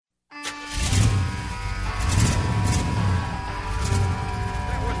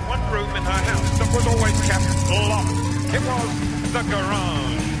kept locked. It was the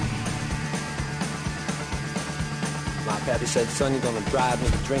garage. My pappy said, son, you're going to drive me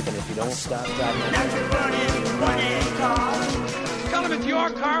to drinking if you don't stop driving. Tell him it's your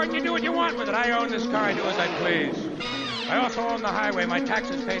car and you do what you want with it. I own this car. I do as I please. I also own the highway. My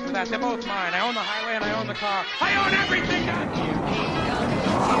taxes paid for that. They're both mine. I own the highway and I own the car. I own everything.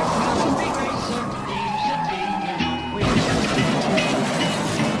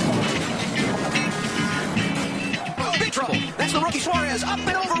 Big trouble. That's the rookie Suarez. Up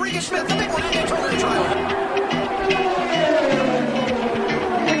and over Regan Smith. The big one. And they totally trial.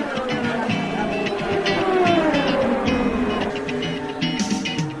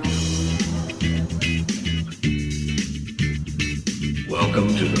 Welcome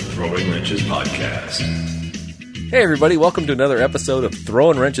to the Throwing Wrenches Podcast. Hey everybody, welcome to another episode of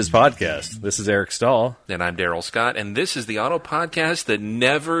Throwing Wrenches Podcast. This is Eric Stahl. And I'm Daryl Scott, and this is the auto podcast that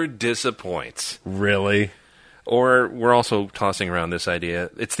never disappoints. Really? Or we're also tossing around this idea.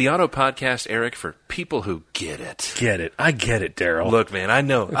 It's the auto podcast, Eric, for people who get it. Get it. I get it, Daryl. Look, man, I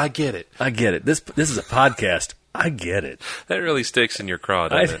know. I get it. I get it. This is a podcast. I get it. That really sticks in your craw,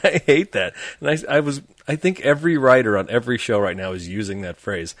 doesn't I hate that. And I think every writer on every show right now is using that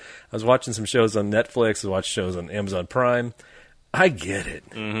phrase. I was watching some shows on Netflix. I watched shows on Amazon Prime. I get it.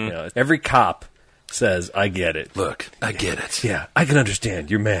 Mm-hmm. You know, every cop says, I get it. Look, I get it. Yeah, I can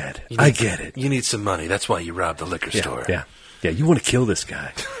understand. You're mad. I get it. You need some money. That's why you robbed the liquor store. Yeah, you want to kill this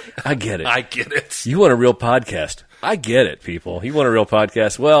guy. I get it. I get it. You want a real podcast. I get it, people. You want a real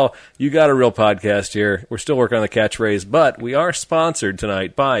podcast? Well, you got a real podcast here. We're still working on the catchphrase, but we are sponsored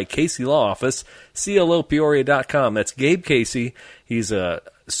tonight by Casey Law Office, CLOPeoria.com. That's Gabe Casey. He's a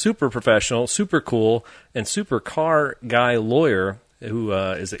super professional, super cool, and super car guy lawyer who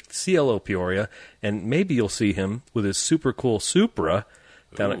is at CLO Peoria, and maybe you'll see him with his super cool Supra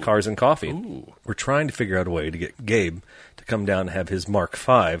down at Cars and Coffee. Ooh. We're trying to figure out a way to get Gabe to come down and have his Mark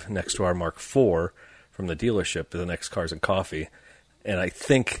V next to our Mark IV from the dealership to the next Cars and Coffee, and I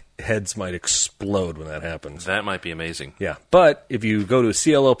think heads might explode when that happens. That might be amazing. Yeah, but if you go to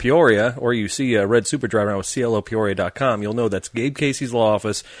CLO Peoria or you see a red Supra driving around with CLOPeoria.com, you'll know that's Gabe Casey's law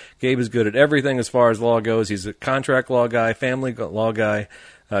office. Gabe is good at everything as far as law goes. He's a contract law guy, family law guy.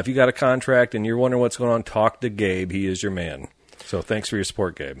 If you got a contract and you're wondering what's going on, talk to Gabe. He is your man. So thanks for your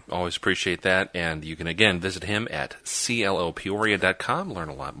support, Gabe. Always appreciate that. And you can, again, visit him at CLOPeoria.com, learn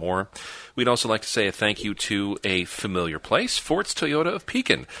a lot more. We'd also like to say a thank you to a familiar place, Fort's Toyota of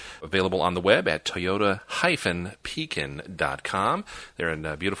Pekin, available on the web at toyota-pekin.com. They're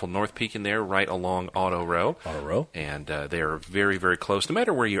in beautiful North Pekin there, right along Auto Row. Auto Row. And they're very, very close. No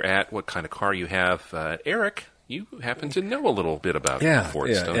matter where you're at, what kind of car you have, Eric, you happen to know a little bit about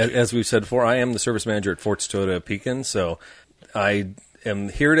Fort's, don't you? As we've said before, I am the service manager at Fort's Toyota of Pekin, so I am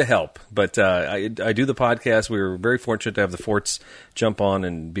here to help, but I do the podcast. We were very fortunate to have the Forts jump on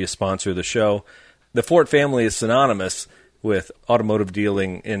and be a sponsor of the show. The Fort family is synonymous with automotive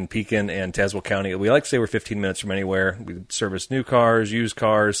dealing in Pekin and Tazewell County. We like to say we're 15 minutes from anywhere. We service new cars, used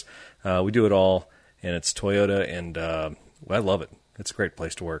cars. We do it all, and it's Toyota, and I love it. It's a great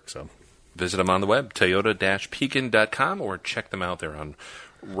place to work. So visit them on the web, toyota-pekin.com, or check them out there on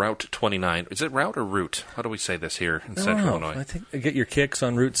Route 29. Is it Route or Route? How do we say this here in Central Illinois? I think get your kicks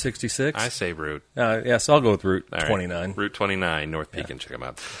on Route 66. I say Route. Yes, I'll go with Route 29. Right. Route 29, North Pekin. Check them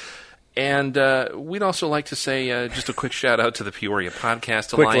out. And we'd also like to say just a quick shout-out to the Peoria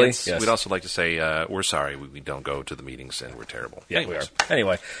Podcast Alliance. Yes. We'd also like to say we're sorry we don't go to the meetings, and we're terrible. Yeah, we are.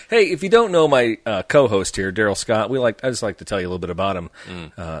 Anyway, hey, if you don't know my co-host here, Daryl Scott, I just like to tell you a little bit about him.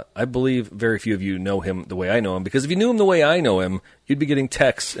 I believe very few of you know him the way I know him, because if you knew him the way I know him, you'd be getting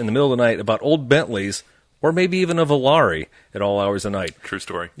texts in the middle of the night about old Bentleys, or maybe even a Volare at all hours of the night. True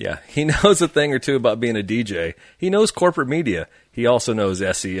story. Yeah, he knows a thing or two about being a DJ. He knows corporate media. He also knows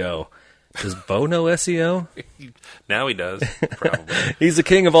SEO. Does Bo know SEO? Now he does, probably. He's the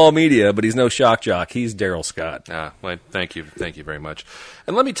king of all media, but he's no shock jock. He's Daryl Scott. Well, thank you very much.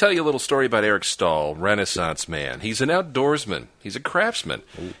 And let me tell you a little story about Eric Stahl, Renaissance man. He's an outdoorsman. He's a craftsman.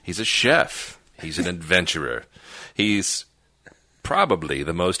 Ooh. He's a chef. He's an adventurer. He's probably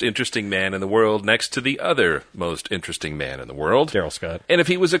the most interesting man in the world, next to the other most interesting man in the world, Daryl Scott. And if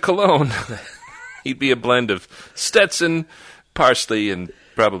he was a cologne, he'd be a blend of Stetson, parsley, and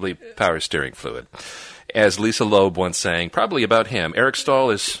probably power steering fluid. As Lisa Loeb once sang, probably about him, Eric Stahl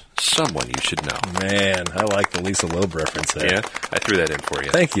is someone you should know. Man, I like the Lisa Loeb reference there. Yeah, I threw that in for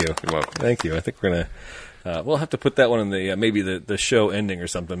you. Thank you. You're welcome. Thank you. I think we're going to We'll have to put that one in the maybe the show ending or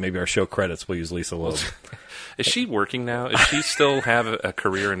something. Maybe our show credits will use Lisa Loeb. Is she working now? Does she still have a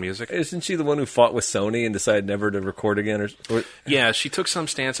career in music? Isn't she the one who fought with Sony and decided never to record again? Or Yeah, she took some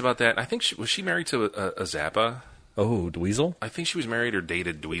stance about that. I think was she married to a Zappa? Oh, Dweezil? I think she was married or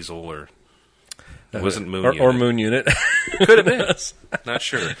dated Dweezil, or it wasn't Moon or Unit. Moon Unit. Could have been. Not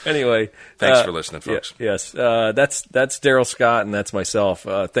sure. Anyway. Thanks for listening, folks. Yes. That's Daryl Scott, and that's myself.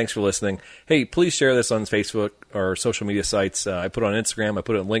 Thanks for listening. Hey, please share this on Facebook or social media sites. I put it on Instagram. I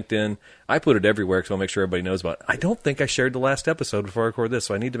put it on LinkedIn. I put it everywhere because I want to make sure everybody knows about it. I don't think I shared the last episode before I record this,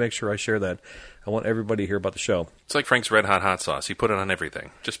 so I need to make sure I share that. I want everybody to hear about the show. It's like Frank's Red Hot Hot Sauce. You put it on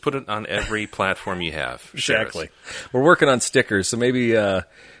everything. Just put it on every platform you have. Exactly. We're working on stickers, so maybe by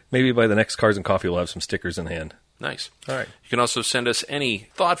the next Cars and Coffee we'll have some stickers in hand. Nice. All right. You can also send us any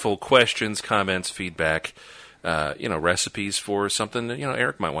thoughtful questions, comments, feedback, recipes for something that,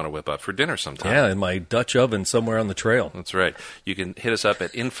 Eric might want to whip up for dinner sometime. Yeah, in my Dutch oven somewhere on the trail. That's right. You can hit us up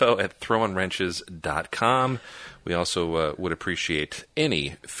at info@throwinwrenches.com. We also would appreciate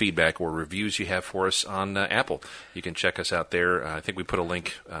any feedback or reviews you have for us on Apple. You can check us out there. I think we put a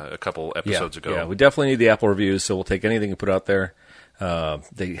link a couple episodes ago. Yeah, we definitely need the Apple reviews, so we'll take anything you put out there.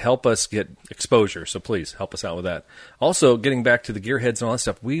 They help us get exposure, so please help us out with that. Also, getting back to the gearheads and all that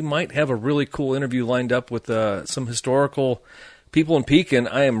stuff, we might have a really cool interview lined up with some historical people in Pekin.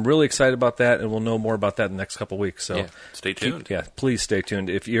 I am really excited about that, and we'll know more about that in the next couple of weeks. So stay tuned. Please stay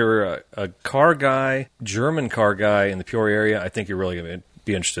tuned. If you're a car guy, German car guy in the Peoria area, I think you're really going to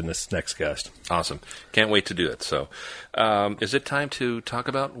be interested in this next guest. Awesome. Can't wait to do it. So is it time to talk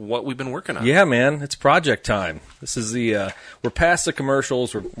about what we've been working on? Yeah, man. It's project time. This is we're past the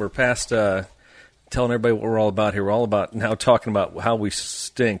commercials. We're past telling everybody what we're all about here. We're all about now talking about how we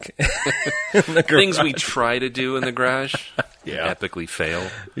stink. Things we try to do in the garage. Epically fail.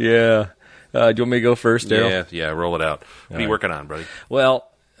 Yeah. Do you want me to go first, Daryl? Yeah, roll it out. What are you working on, buddy? Well,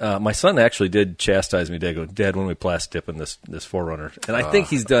 my son actually did chastise me today. Go, Dad, when we plastic dipping this 4Runner? And I think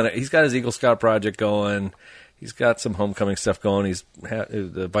he's done it. He's got his Eagle Scout project going. He's got some homecoming stuff going. He's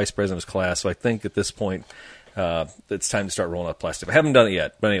the vice president of his class. So I think at this point, it's time to start rolling out plastic. I haven't done it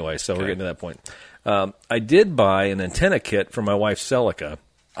yet. But anyway, so we're getting to that point. I did buy an antenna kit for my wife's Celica.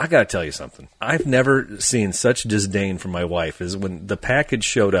 I got to tell you something. I've never seen such disdain from my wife as when the package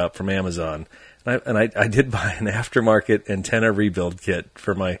showed up from Amazon. And I did buy an aftermarket antenna rebuild kit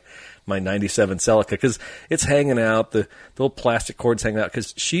for my 97 Celica because it's hanging out. The little plastic cord's hanging out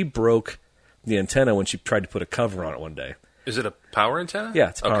because she broke the antenna when she tried to put a cover on it one day. Is it a power antenna? Yeah,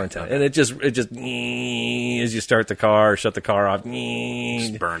 it's a power antenna. Okay. And it just as you start the car, shut the car off.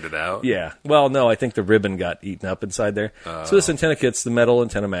 Just burned it out? Yeah. Well, no, I think the ribbon got eaten up inside there. So this antenna kit's the metal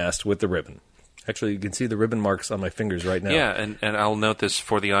antenna mast with the ribbon. Actually, you can see the ribbon marks on my fingers right now. Yeah, and I'll note this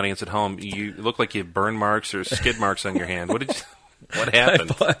for the audience at home. You look like you have burn marks or skid marks on your hand. What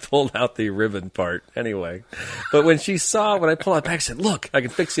happened? I pulled out the ribbon part anyway. But when she saw, when I pulled it back, she said, look, I can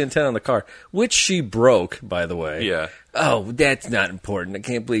fix the antenna on the car, which she broke, by the way. Yeah. Oh, that's not important. I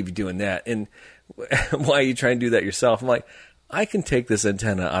can't believe you're doing that. And why are you trying to do that yourself? I'm like, I can take this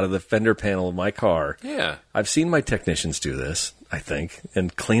antenna out of the fender panel of my car. Yeah. I've seen my technicians do this, I think,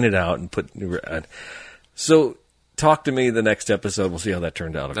 and clean it out and put... So talk to me the next episode. We'll see how that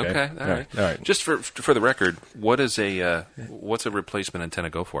turned out, okay? Okay, all right. Just for the record, what's a replacement antenna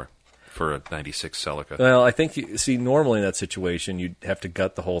go for a 96 Celica? Well, I think, normally in that situation, you'd have to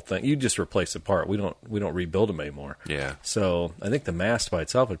gut the whole thing. You just replace the part. We don't rebuild them anymore. Yeah. So I think the mast by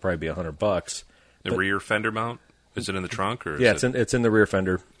itself would probably be $100. The rear fender mount? Is it in the trunk? Or it's in the rear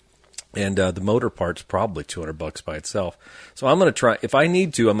fender. And the motor part's probably $200 by itself. So I'm going to try, if I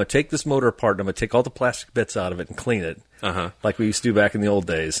need to, I'm going to take this motor apart and I'm going to take all the plastic bits out of it and clean it, like we used to do back in the old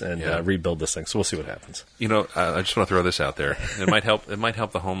days, and rebuild this thing. So we'll see what happens. I just want to throw this out there. It might help. It might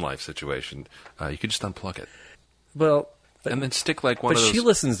help the home life situation. You could just unplug it. Well, and then stick like one of those. But she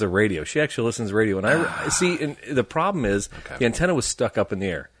listens to radio. She actually listens to radio. And I see. And the problem is the antenna was stuck up in the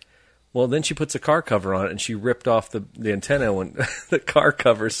air. Well, then she puts a car cover on it, and she ripped off the antenna when the car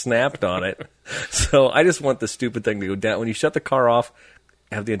cover snapped on it. So I just want the stupid thing to go down. When you shut the car off,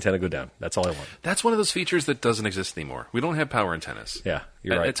 have the antenna go down. That's all I want. That's one of those features that doesn't exist anymore. We don't have power antennas. Yeah,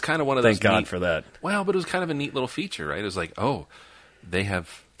 you're right. It's kind of one of those. Thank God for that. Well, but it was kind of a neat little feature, right? It was like, oh, they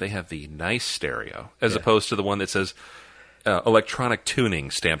have the nice stereo, as opposed to the one that says electronic tuning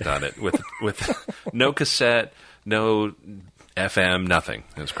stamped on it with no cassette, no FM, nothing.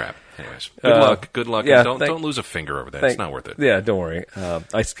 It was crap. Anyways, good luck. Yeah, don't lose a finger over that. It's not worth it. Yeah, don't worry.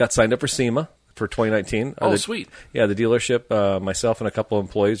 I got signed up for SEMA for 2019. Oh, sweet. Yeah, the dealership, myself and a couple of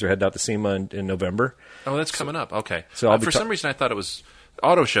employees are heading out to SEMA in November. Oh, that's coming up. Okay. So for some reason I thought it was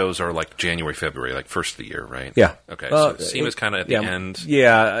Auto shows are like January, February, like first of the year, right? Yeah. Okay, so SEMA's kind of at the end.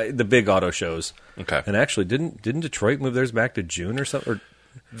 Yeah, the big auto shows. Okay. And actually, didn't Detroit move theirs back to June or something?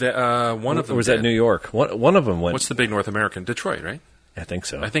 One of them or was that New York? One of them went. What's the big North American? Detroit, right? I think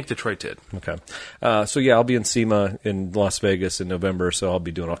so. I think Detroit did. Okay. So, yeah, I'll be in SEMA in Las Vegas in November, so I'll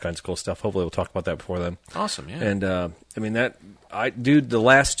be doing all kinds of cool stuff. Hopefully we'll talk about that before then. Awesome, yeah. And, dude, the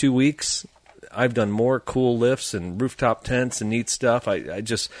last 2 weeks, I've done more cool lifts and rooftop tents and neat stuff.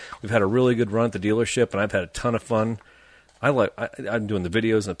 We've had a really good run at the dealership, and I've had a ton of fun. I'm doing the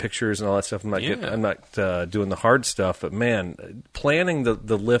videos and the pictures and all that stuff. I'm not doing the hard stuff, but man, planning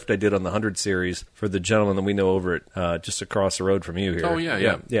the lift I did on the 100 series for the gentleman that we know over at just across the road from you here. Oh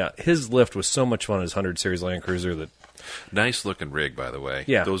yeah. His lift was so much fun. His 100 series Land Cruiser that. Nice looking rig, by the way.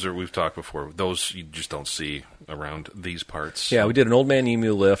 Yeah, we've talked before. Those you just don't see around these parts. Yeah, we did an Old Man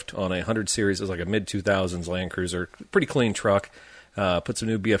Emu lift on a 100 series. It was like a mid 2000s Land Cruiser, pretty clean truck. Put some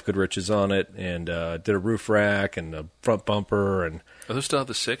new BF Goodriches on it, and did a roof rack and a front bumper. And are those still have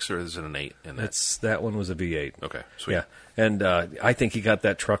the 6, or is it an 8 in that? That one was a V8. Okay, sweet. Yeah, and I think he got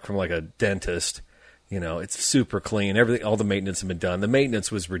that truck from like a dentist. It's super clean. Everything, all the maintenance had been done. The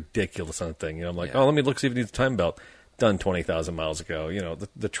maintenance was ridiculous on the thing. I'm like, let me look see if it needs a time belt. Done 20,000 miles ago.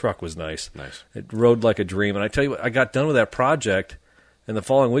 The truck was nice. Nice. It rode like a dream. And I tell you what, I got done with that project, and the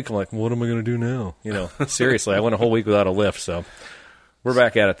following week I'm like, what am I going to do now? Seriously, I went a whole week without a lift, so. We're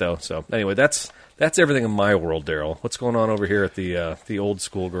back at it, though. So, anyway, that's everything in my world, Daryl. What's going on over here at the old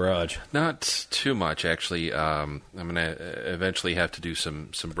school garage? Not too much, actually. I'm going to eventually have to do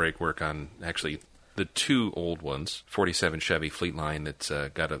some brake work on, actually, the 2 old ones, 47 Chevy Fleetline that's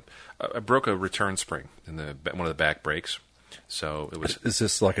got I broke a return spring in one of the back brakes. So it was. Is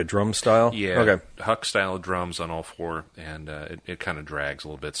this like a drum style? Yeah. Okay. Huck style drums on all 4, and it kind of drags a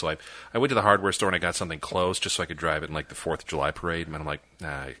little bit. So I went to the hardware store and I got something close just so I could drive it in like the 4th of July parade. And I'm like,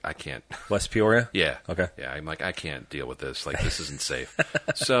 nah, I can't. West Peoria? Yeah. Okay. Yeah, I'm like, I can't deal with this. Like, this isn't safe.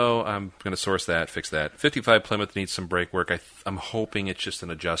 So I'm going to source that, fix that. 55 Plymouth needs some brake work. I'm hoping it's just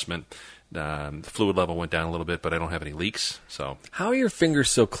an adjustment. The fluid level went down a little bit, but I don't have any leaks. So how are your fingers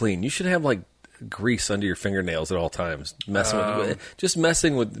so clean? You should have like grease under your fingernails at all times.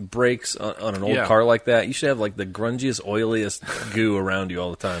 Messing with brakes on an old car like that. You should have like the grungiest, oiliest goo around you all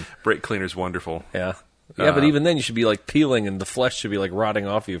the time. Brake cleaner's wonderful. Yeah. Yeah, but even then you should be like peeling and the flesh should be like rotting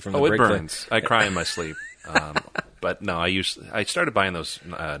off you from the brake. Oh, it burns. I cry in my sleep. But no, I started buying those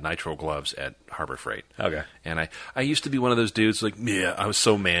nitro gloves at Harbor Freight. Okay. And I used to be one of those dudes like, yeah, I was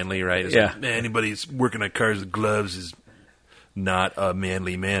so manly, right? It's like, man, anybody who's working on cars with gloves is not a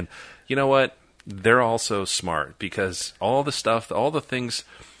manly man. You know what? They're also smart because all the stuff, all the things,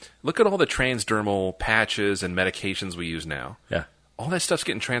 look at all the transdermal patches and medications we use now. Yeah. All that stuff's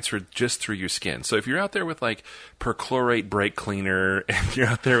getting transferred just through your skin. So if you're out there with like perchlorate brake cleaner and you're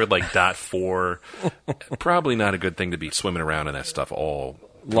out there with like .4, probably not a good thing to be swimming around in that stuff all.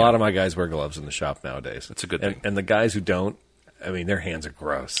 A lot of my guys wear gloves in the shop nowadays. That's a good thing. And the guys who don't, I mean, their hands are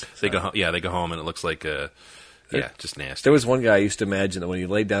gross. They go home and it looks like just nasty. There was one guy I used to imagine that when he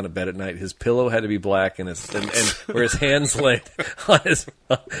laid down to bed at night, his pillow had to be black and where his hands laid on his.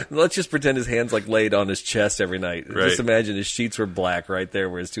 Let's just pretend his hands like laid on his chest every night. Right. Just imagine his sheets were black right there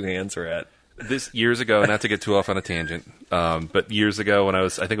where his 2 hands are at. This years ago, not to get too off on a tangent, but years ago when I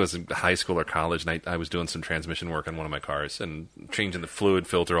think it was in high school or college, and I was doing some transmission work on one of my cars and changing the fluid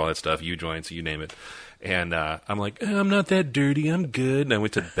filter, all that stuff, U-joints, you name it. And I'm like, I'm not that dirty, I'm good. And I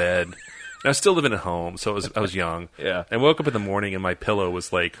went to bed. I was still living at home, so I was young. Yeah. I woke up in the morning and my pillow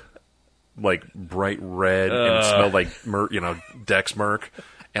was like bright red and it smelled like Dex Merc.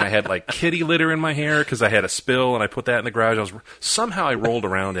 And I had like kitty litter in my hair because I had a spill and I put that in the garage. Somehow I rolled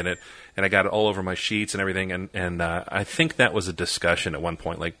around in it and I got it all over my sheets and everything. And I think that was a discussion at one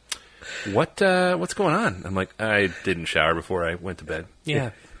point, like, what's going on? I'm like, I didn't shower before I went to bed.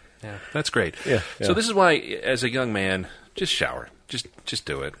 Yeah, that's great. Yeah. So this is why, as a young man, just shower. Just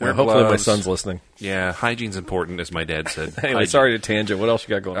do it. Wear hopefully gloves. my son's listening. Yeah, hygiene's important, as my dad said. Anyway, sorry to tangent. What else you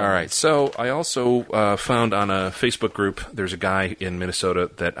got going on? All right. So I also found on a Facebook group, there's a guy in Minnesota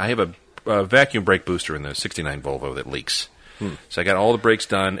that I have a vacuum brake booster in the 69 Volvo that leaks. So I got all the brakes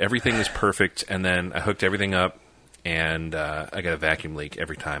done. Everything is perfect. And then I hooked everything up, and I got a vacuum leak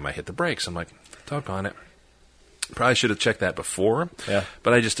every time I hit the brakes. I'm like, doggone it. Probably should have checked that before,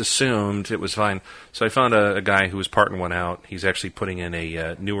 but I just assumed it was fine. So I found a guy who was parting one out. He's actually putting in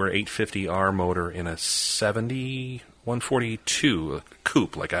a newer 850R motor in a 70 142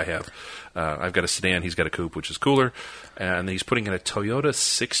 coupe like I have. I've got a sedan. He's got a coupe, which is cooler. And he's putting in a Toyota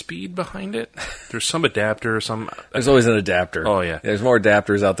 6-speed behind it. There's some adapter, There's always an adapter. Oh, yeah. There's more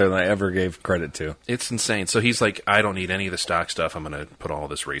adapters out there than I ever gave credit to. It's insane. So he's like, I don't need any of the stock stuff. I'm going to put all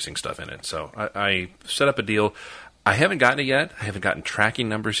this racing stuff in it. So I set up a deal. I haven't gotten it yet. I haven't gotten tracking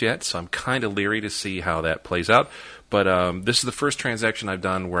numbers yet, so I'm kind of leery to see how that plays out. But this is the first transaction I've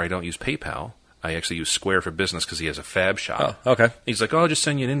done where I don't use PayPal. I actually use Square for Business because he has a fab shop. Oh, okay. He's like, I'll just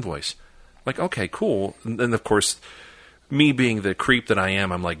send you an invoice. I'm like, okay, cool. And then, of course, me being the creep that I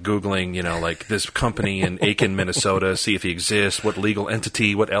am, I'm like Googling, like this company in Aiken, Minnesota, see if he exists, what legal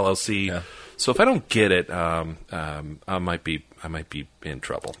entity, what LLC. Yeah. So if I don't get it, I might be in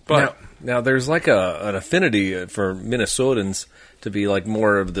trouble. But now there's like an affinity for Minnesotans to be like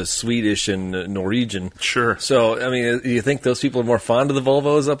more of the Swedish and Norwegian. Sure. So I mean, do you think those people are more fond of the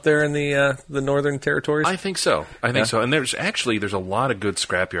Volvos up there in the northern territories? I think so. I think so. And there's a lot of good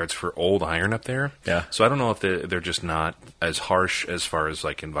scrapyards for old iron up there. Yeah. So I don't know if they're just not as harsh as far as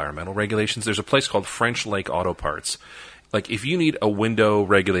like environmental regulations. There's a place called French Lake Auto Parts. Like, if you need a window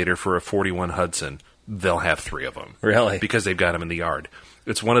regulator for a 41 Hudson, they'll have 3 of them. Really? Because they've got them in the yard.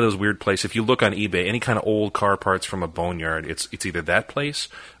 It's one of those weird places. If you look on eBay, any kind of old car parts from a boneyard, it's either that place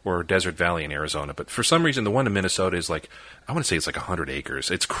or Desert Valley in Arizona. But for some reason, the one in Minnesota is like, I want to say it's like 100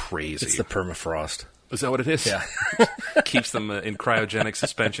 acres. It's crazy. It's the permafrost. Is that what it is? Yeah. Keeps them in cryogenic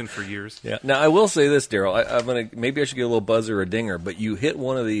suspension for years. Yeah. Now, I will say this, Daryl. Maybe I should get a little buzz or a dinger, but you hit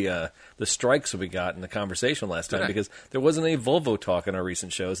one of the strikes that we got in the conversation last time because there wasn't any Volvo talk in our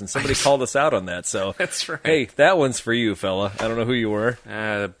recent shows, and somebody called us out on that. So that's right. Hey, that one's for you, fella. I don't know who you were.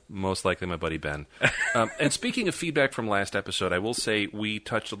 Most likely my buddy Ben. And speaking of feedback from last episode, I will say we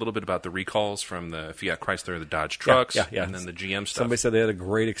touched a little bit about the recalls from the Fiat Chrysler, the Dodge trucks, yeah. and then the GM stuff. Somebody said they had a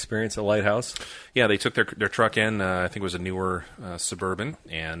great experience at Lighthouse. Yeah, they took their truck in. I think it was a newer Suburban,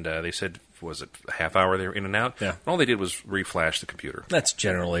 and they said, was it a half hour they were in and out? Yeah. And all they did was reflash the computer. That's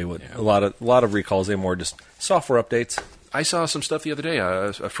generally what a lot of recalls. They more just software updates. I saw some stuff the other day,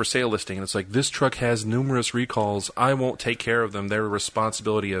 a for sale listing, and it's like, this truck has numerous recalls. I won't take care of them. They're a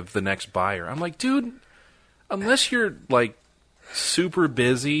responsibility of the next buyer. I'm like, dude, unless you're like super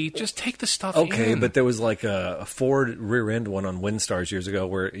busy, just take the stuff in. Okay, but there was like a Ford rear end one on Windstars years ago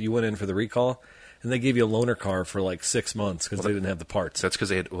where you went in for the recall, and they gave you a loaner car for like 6 months because they didn't have the parts. That's because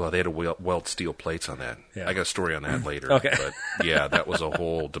they had to weld steel plates on that. Yeah. I got a story on that later. Okay. But yeah, that was a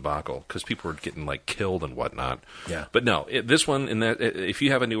whole debacle because people were getting like killed and whatnot. Yeah. But no, this one, if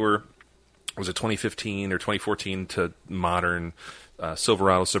you have a newer, was it 2015 or 2014 to modern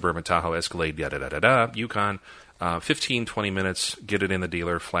Silverado, Suburban, Tahoe, Escalade, Yukon, 15, 20 minutes, get it in the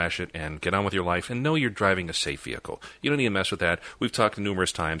dealer, flash it, and get on with your life, and know you're driving a safe vehicle. You don't need to mess with that. We've talked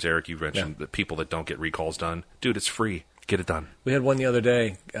numerous times, Eric, you mentioned the people that don't get recalls done. Dude, it's free. Get it done. We had one the other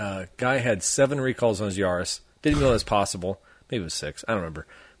day. Guy had 7 recalls on his Yaris. Didn't even know that was possible. Maybe it was 6. I don't remember.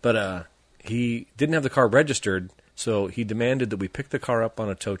 But he didn't have the car registered, so he demanded that we pick the car up on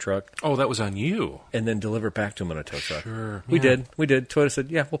a tow truck. Oh, that was on you. And then deliver it back to him on a tow truck. Sure. We did. Toyota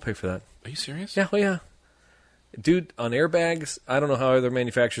said, yeah, we'll pay for that. Are you serious? Yeah, well, yeah. Dude, on airbags, I don't know how other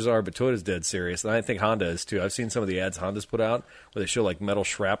manufacturers are, but Toyota's dead serious. And I think Honda is, too. I've seen some of the ads Honda's put out where they show, like, metal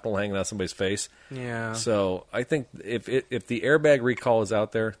shrapnel hanging out somebody's face. Yeah. So I think if the airbag recall is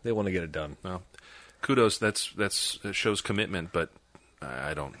out there, they want to get it done. Well, kudos. That shows commitment, but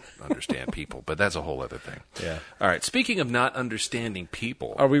I don't understand people. But that's a whole other thing. Yeah. All right. Speaking of not understanding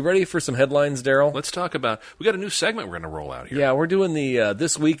people. Are we ready for some headlines, Daryl? Let's talk about, we got a new segment we're going to roll out here. Yeah, we're doing the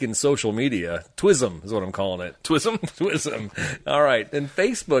This Week in Social Media. Twism is what I'm calling it. Twism? Twism. All right. And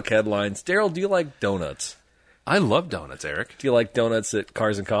Facebook headlines. Daryl, do you like donuts? I love donuts, Eric. Do you like donuts at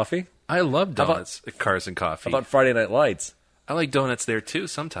Cars and Coffee? I love donuts at Cars and Coffee. How about Friday Night Lights? I like donuts there, too,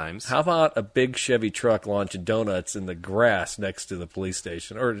 sometimes. How about a big Chevy truck launching donuts in the grass next to the police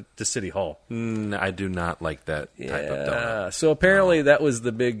station or to City Hall? I do not like that type of donut. So apparently that was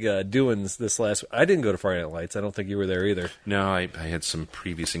the big doings this last week. I didn't go to Friday Night Lights. I don't think you were there either. No, I had some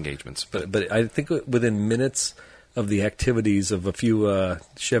previous engagements. But I think within minutes of the activities of a few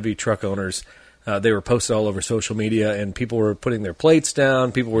Chevy truck owners, they were posted all over social media, and people were putting their plates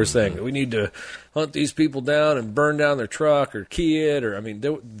down. People were saying, we need to hunt these people down and burn down their truck or key it. Or, I mean,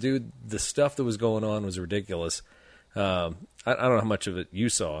 dude, the stuff that was going on was ridiculous. I don't know how much of it you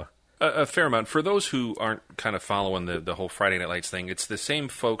saw. A fair amount. For those who aren't kind of following the whole Friday Night Lights thing, it's the same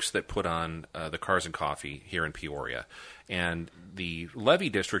folks that put on the Cars and Coffee here in Peoria. And the Levy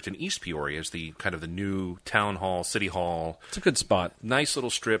District in East Peoria is the kind of the new town hall, city hall. It's a good spot. Nice little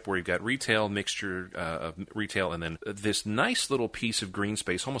strip where you've got retail, mixture of retail, and then this nice little piece of green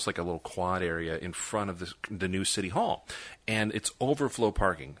space, almost like a little quad area in front of the new city hall. And it's overflow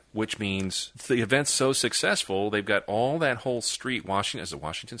parking, which means the event's so successful, they've got all that whole street,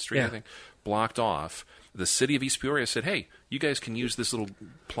 Washington Street, I think, blocked off. The city of East Peoria said, hey, you guys can use this little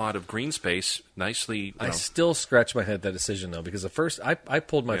plot of green space nicely. I still scratch my head at that decision, though, because the first, I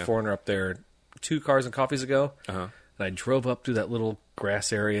pulled my 4Runner up there 2 cars and coffees ago, and I drove up through that little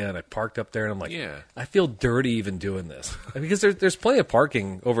grass area, and I parked up there, and I'm like, I feel dirty even doing this. Because there's plenty of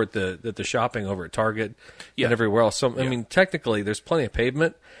parking over at the shopping over at Target and everywhere else. So, I mean, technically, there's plenty of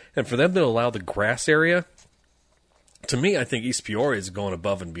pavement, and for them to allow the grass area, to me, I think East Peoria is going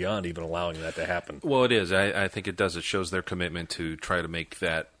above and beyond even allowing that to happen. Well, it is. I think it does. It shows their commitment to try to make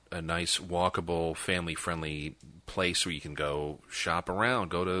that a nice, walkable, family-friendly place where you can go shop around,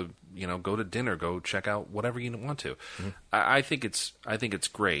 go to dinner, go check out whatever you want to. Mm-hmm. I think it's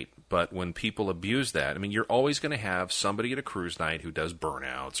great. But when people abuse that, I mean, you're always going to have somebody at a cruise night who does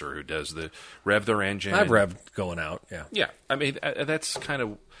burnouts or who does the rev their engine. I've revved going out. Yeah. Yeah. I mean, that's kind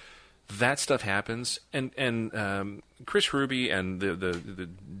of. That stuff happens, and Chris Ruby and the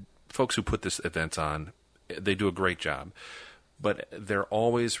folks who put this event on, they do a great job. But they're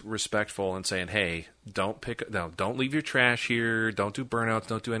always respectful and saying, "Hey, don't leave your trash here. Don't do burnouts.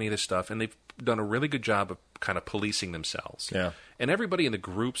 Don't do any of this stuff." And they've done a really good job of kind of policing themselves. Yeah, and everybody in the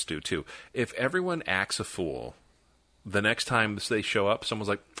groups do too. If everyone acts a fool, the next time they show up, someone's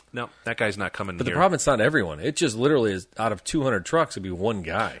like, no, that guy's not coming But here. the problem, it's not everyone. It just literally is out of 200 trucks, it'd be one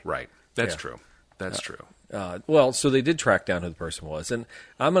guy. Right. That's true. That's true. Well, so they did track down who the person was. And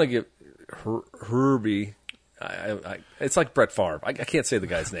I'm going to give Herbie, it's like Brett Favre. I can't say the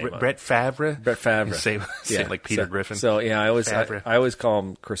guy's name. Brett Favre? Brett Favre. Say it like Peter Griffin. So, yeah, I always call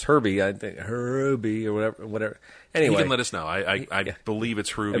him Chris Herbie. I think Herbie or whatever. Anyway. You can let us know. I believe it's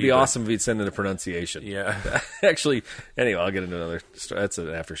Herbie. It'd be awesome if he'd send in a pronunciation. Yeah. Actually, anyway, I'll get into another story. That's an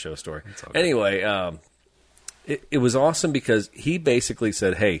after-show story. Anyway, it was awesome because he basically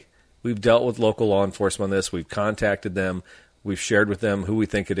said, hey, we've dealt with local law enforcement on this. We've contacted them. We've shared with them who we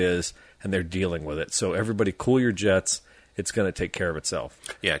think it is, and they're dealing with it. So everybody cool your jets. It's going to take care of itself.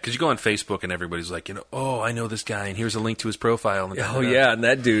 Yeah, because you go on Facebook and everybody's like, I know this guy, and here's a link to his profile. And yeah, and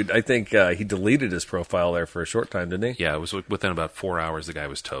that dude, I think he deleted his profile there for a short time, didn't he? Yeah, it was within about 4 hours the guy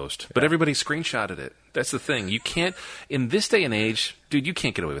was toast. But everybody screenshotted it. That's the thing. You can't, in this day and age, dude, you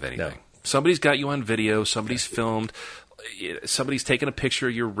can't get away with anything. No. Somebody's got you on video. Somebody's filmed. Somebody's taken a picture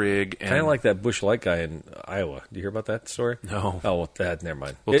of your rig. Kind of like that Bush Light guy in Iowa. Do you hear about that story? No. Oh, well, never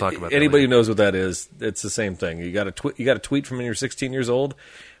mind. We'll talk about that anybody later. who knows what that is, it's the same thing. You got a tweet from when you're 16 years old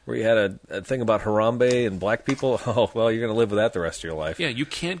where you had a thing about Harambe and black people. Oh, well, you're going to live with that the rest of your life. Yeah, you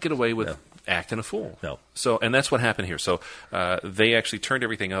can't get away with acting a fool. No. So, and that's what happened here. So they actually turned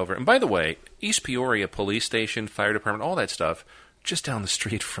everything over. And by the way, East Peoria Police Station, Fire Department, all that stuff, just down the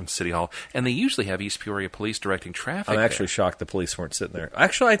street from City Hall. And they usually have East Peoria Police directing traffic. I'm actually shocked the police weren't sitting there.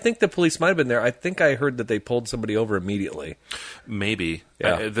 Actually, I think the police might have been there. I think I heard that they pulled somebody over immediately. Maybe.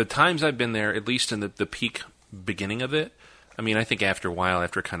 Yeah. The times I've been there, at least in the peak beginning of it, I mean, I think after a while,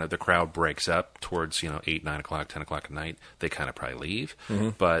 after kind of the crowd breaks up towards, 8, 9 o'clock, 10 o'clock at night, they kind of probably leave. Mm-hmm.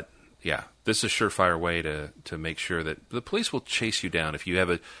 But, yeah, this is a surefire way to make sure that the police will chase you down if you have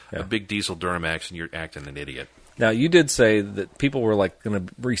a big diesel Duramax and you're acting an idiot. Now, you did say that people were like going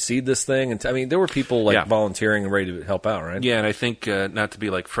to reseed this thing, and there were people volunteering and ready to help out, right? Yeah, and I think not to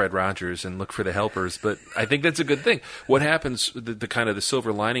be like Fred Rogers and look for the helpers, but I think that's a good thing. What happens, the kind of the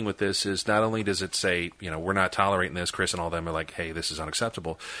silver lining with this is not only does it say, we're not tolerating this, Chris and all them are like, hey, this is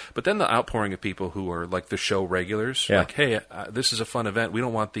unacceptable, but then the outpouring of people who are like the show regulars, like, hey, this is a fun event. We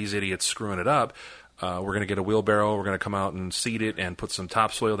don't want these idiots screwing it up. We're going to get a wheelbarrow. We're going to come out and seed it and put some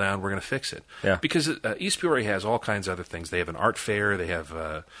topsoil down. We're going to fix it. Yeah. Because East Peoria has all kinds of other things. They have an art fair. They have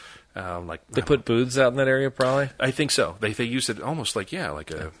they put booths out in that area, probably. I think so. They use it almost like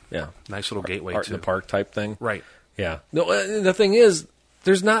a nice little gateway art to in the park type thing. Right. Yeah. No, the thing is,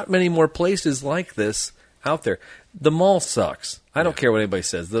 there's not many more places like this out there. The mall sucks. I don't care what anybody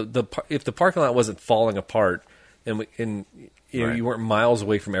says. If the parking lot wasn't falling apart and you weren't miles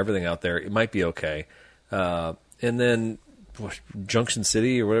away from everything out there, it might be okay. And then Junction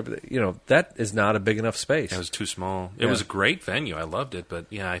City or whatever, that is not a big enough space. It was too small. It was a great venue. I loved it, but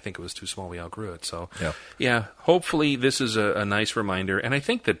I think it was too small. We outgrew it. So hopefully this is a nice reminder. And I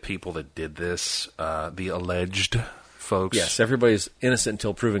think that people that did this, the alleged folks. Yes, everybody's innocent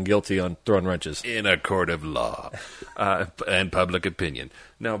until proven guilty on throwing wrenches. In a court of law and public opinion.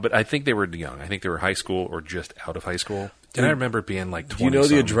 No, but I think they were young. I think they were high school or just out of high school. And I remember being like 20. You know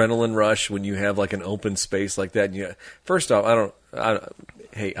the adrenaline rush when you have like an open space like that? And first off, I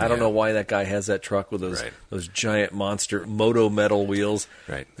don't know why that guy has that truck with those giant monster Moto metal wheels.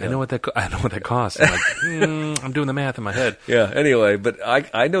 Right. Yeah. I know what that costs. I'm like, I'm doing the math in my head. Yeah. Anyway, but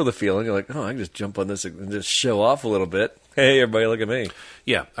I know the feeling. You're like, I can just jump on this and just show off a little bit. Hey, everybody, look at me.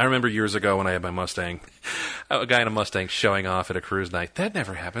 Yeah. I remember years ago when I had my Mustang, a guy in a Mustang showing off at a cruise night. That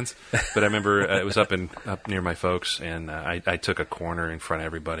never happens. But I remember it was up near my folks, and I took a corner in front of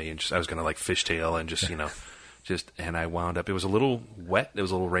everybody, and I was going to like fishtail and and I wound up. It was a little wet. It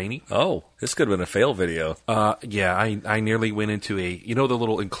was a little rainy. Oh, this could have been a fail video. Yeah, I nearly went into the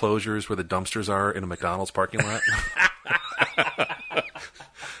little enclosures where the dumpsters are in a McDonald's parking lot.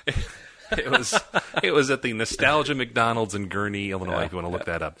 It was at the Nostalgia McDonald's in Gurnee, Illinois. If you want to look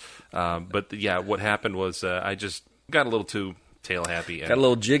that up. But yeah, what happened was I just got a little too tail happy. Got a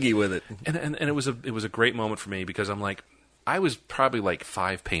little jiggy with it, and it was a great moment for me because I'm like, I was probably like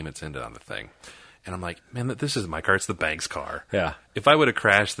 5 payments into on the thing. And I'm like, man, this isn't my car. It's the bank's car. Yeah. If I would have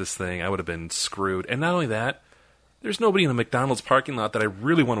crashed this thing, I would have been screwed. And not only that, there's nobody in the McDonald's parking lot that I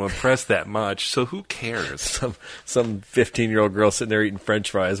really want to impress that much. So who cares? Some 15-year-old girl sitting there eating French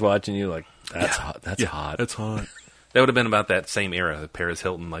fries watching you like, that's hot. That's hot. That's hot. That would have been about that same era. Paris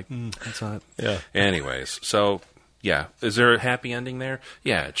Hilton, like, that's hot. Yeah. Anyways, so, yeah. Is there a happy ending there?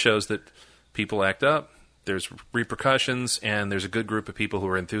 Yeah, it shows that people act up. There's repercussions, and there's a good group of people who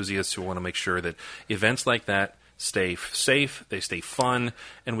are enthusiasts who want to make sure that events like that stay safe, they stay fun,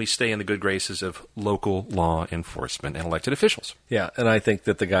 and we stay in the good graces of local law enforcement and elected officials. Yeah, and I think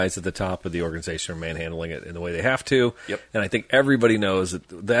that the guys at the top of the organization are manhandling it in the way they have to. Yep. And I think everybody knows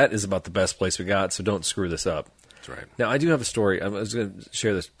that is about the best place we got, so don't screw this up. That's right. Now, I do have a story. I was going to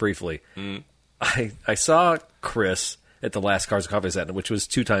share this briefly. I saw Chris at the last Cars and Coffee set, which was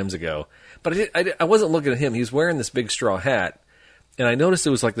 2 times ago. But I wasn't looking at him. He was wearing this big straw hat. And I noticed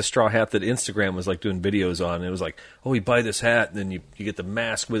it was like the straw hat that Instagram was like doing videos on. And it was like, oh, you buy this hat, and then you get the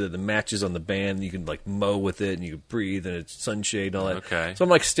mask with it, the matches on the band, and you can like mow with it, and you can breathe, and it's sunshade and all that. Okay. So I'm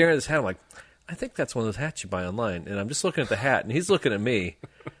like staring at this hat. I'm like, I think that's one of those hats you buy online. And I'm just looking at the hat, and he's looking at me.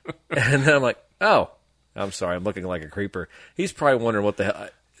 And then I'm like, oh, I'm sorry, I'm looking like a creeper. He's probably wondering what the hell.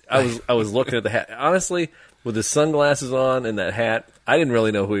 I was looking at the hat. Honestly, with his sunglasses on and that hat, I didn't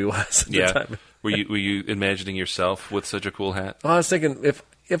really know who he was at the time. Were you imagining yourself with such a cool hat? Well, I was thinking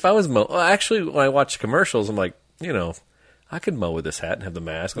if I was actually, when I watched commercials, I'm like, I could mow with this hat and have the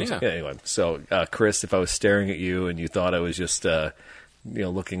mask. Yeah. Like, anyway, so Chris, if I was staring at you and you thought I was just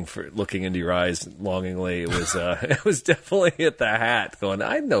looking into your eyes longingly, it was definitely at the hat. Going,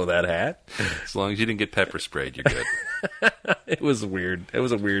 I know that hat. As long as you didn't get pepper sprayed, you're good. It was weird. It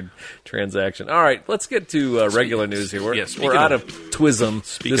was a weird transaction. All right, let's get to regular news here. We're out of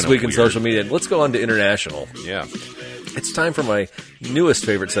Twism this week in social media. Let's go on to international. Yeah. It's time for my newest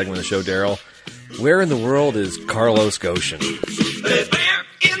favorite segment of the show, Daryl. Where in the world is Carlos Goshen? Where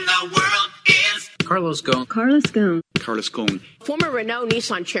in the world is Carlos Ghosn. Carlos Ghosn. Carlos Ghosn. Former Renault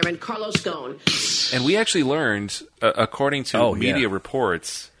Nissan chairman Carlos Ghosn. And we actually learned, according to media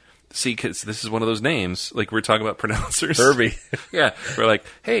reports, see, because this is one of those names, like we're talking about pronouncers. Herbie. Yeah. We're like,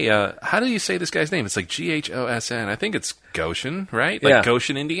 hey, how do you say this guy's name? It's like Ghosn. I think it's Goshen, right? Like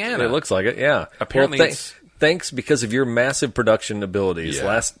Goshen, Indiana. It looks like it, yeah. Apparently thanks because of your massive production abilities.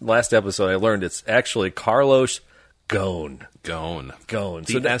 Yeah. Last episode I learned it's actually Carlos Ghosn. Ghosn.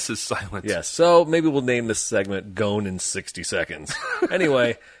 So the S is silent. Yes. So maybe we'll name this segment Ghosn in 60 seconds.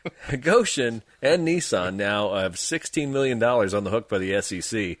 Anyway, Goshen and Nissan now have $16 million on the hook by the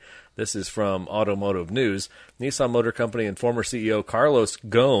SEC. This is from Automotive News. Nissan Motor Company and former CEO Carlos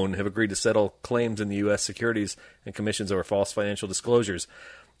Ghosn have agreed to settle claims in the U.S. Securities and Commissions over false financial disclosures.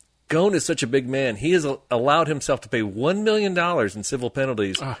 Ghosn is such a big man, he has allowed himself to pay $1 million in civil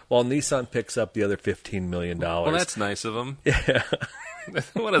penalties while Nissan picks up the other $15 million. Well, that's nice of him. Yeah.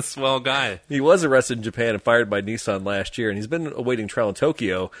 What a swell guy. He was arrested in Japan and fired by Nissan last year, and he's been awaiting trial in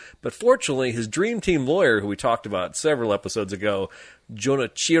Tokyo. But fortunately, his dream team lawyer, who we talked about several episodes ago,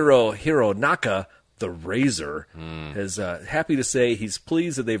 Jonichiro Hironaka, the Razor, is happy to say he's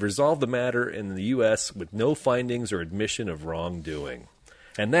pleased that they've resolved the matter in the U.S. with no findings or admission of wrongdoing.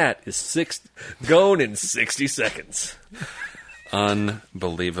 And that is Ghosn in 60 seconds.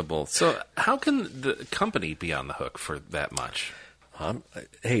 Unbelievable. So how can the company be on the hook for that much?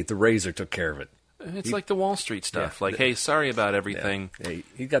 Hey, the Razor took care of it. It's like the Wall Street stuff. Hey, sorry about everything. Yeah. Hey,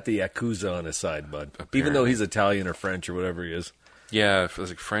 he got the Yakuza on his side, bud. Apparently. Even though he's Italian or French or whatever he is. Yeah, it was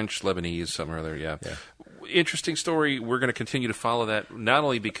like French, Lebanese, something or other, yeah. interesting story. We're going to continue to follow that, not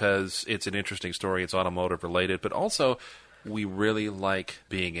only because it's an interesting story, it's automotive related, but also we really like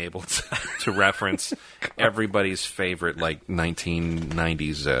being able to reference everybody's favorite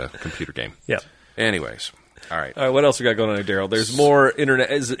 1990s computer game. Yeah. Anyways, all right. What else we got going on here, Daryl? There's more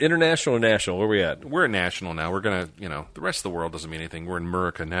Is it international or national? Where are we at? We're national now. We're going to, the rest of the world doesn't mean anything. We're in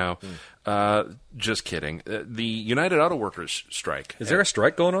America now. Just kidding. The United Auto Workers strike. Is there a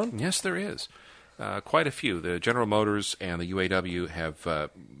strike going on? Yes, there is. Quite a few. The General Motors and the UAW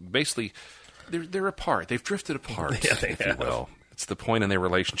have basically, they're apart. They've drifted apart, if you will. It's the point in their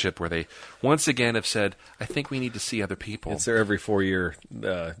relationship where they once again have said, I think we need to see other people. It's their every 4-year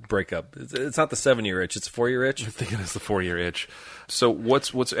breakup. It's not the 7-year itch. It's a 4-year itch. I think it is the 4-year itch. So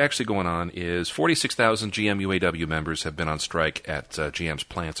what's actually going on is 46,000 GM UAW members have been on strike at GM's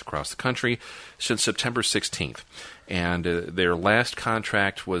plants across the country since September 16th. And their last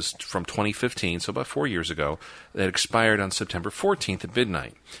contract was from 2015, so about 4 years ago, that expired on September 14th at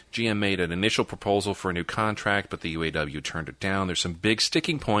midnight. GM made an initial proposal for a new contract, but the UAW turned it down. There's some big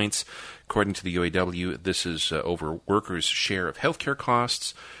sticking points. According to the UAW, this is over workers' share of healthcare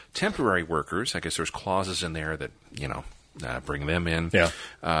costs, temporary workers. I guess there's clauses in there that, bring them in.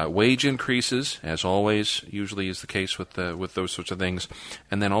 Yeah. Wage increases, as always, usually is the case with those sorts of things.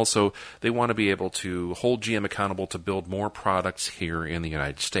 And then also, they want to be able to hold GM accountable to build more products here in the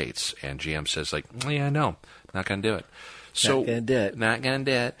United States. And GM says, no, not going to do it. So, not going to do it. Not going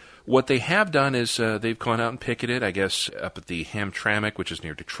to do it. What they have done is they've gone out and picketed, I guess, up at the Hamtramck, which is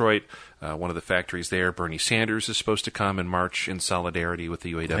near Detroit, one of the factories there. Bernie Sanders is supposed to come and march in solidarity with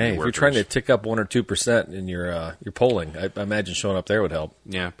the UAW workers. If you're trying to tick up 1 or 2% in your polling, I imagine showing up there would help.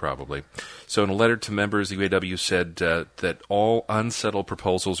 Yeah, probably. So in a letter to members, the UAW said that all unsettled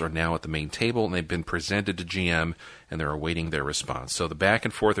proposals are now at the main table, and they've been presented to GM, and they're awaiting their response. So the back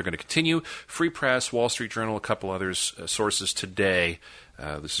and forth are going to continue. Free Press, Wall Street Journal, a couple others, sources today.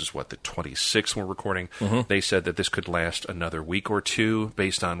 This is the 26th we're recording. Mm-hmm. They said that this could last another week or two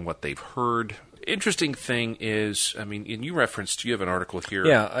based on what they've heard. Interesting thing is, and you referenced, you have an article here.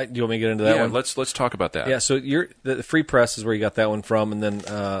 Yeah, do you want me to get into that one? Yeah, let's talk about that. Yeah, so the Free Press is where you got that one from, and then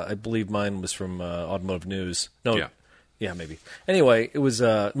I believe mine was from Automotive News. No, yeah, maybe. Anyway, it was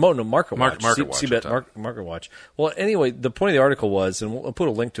Market Watch. Market Watch. Well, anyway, the point of the article was, and we'll put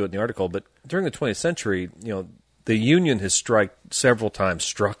a link to it in the article, but during the 20th century, the union has struck several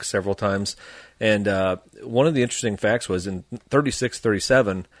times, and one of the interesting facts was in 36,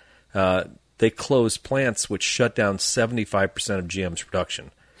 37, they closed plants which shut down 75% of GM's production.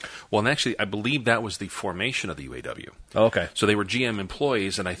 Well, and actually, I believe that was the formation of the UAW. Oh, okay. So they were GM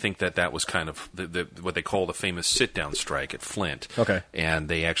employees, and I think that was kind of what they call the famous sit-down strike at Flint. Okay. And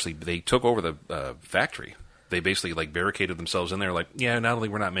they took over the factory. They basically barricaded themselves in there, not only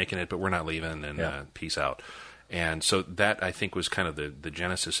we're not making it, but we're not leaving, and peace out. And so that, I think, was kind of the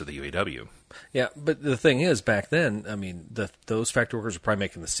genesis of the UAW. Yeah, but the thing is, back then, those factory workers were probably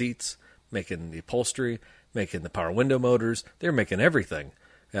making the seats, making the upholstery, making the power window motors. They were making everything.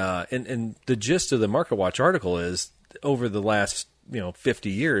 And the gist of the Market Watch article is, over the last 50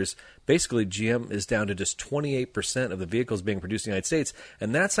 years, basically GM is down to just 28% of the vehicles being produced in the United States,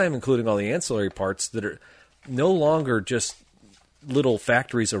 and that's not even including all the ancillary parts that are no longer just little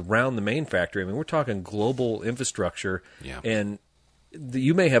factories around the main factory. We're talking global infrastructure, and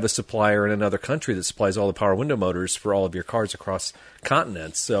you may have a supplier in another country that supplies all the power window motors for all of your cars across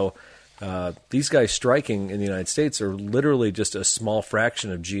continents. So these guys striking in the United States are literally just a small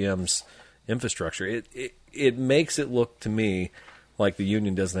fraction of GM's infrastructure. It makes it look to me like the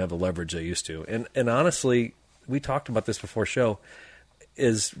union doesn't have the leverage they used to. And honestly, we talked about this before show,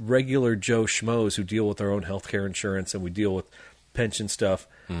 as regular Joe Schmoes who deal with their own healthcare insurance, and we deal with pension stuff.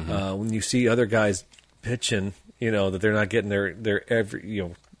 Mm-hmm. When you see other guys pitching, that they're not getting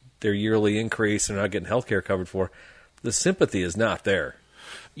their yearly increase, and not getting health care covered for, the sympathy is not there.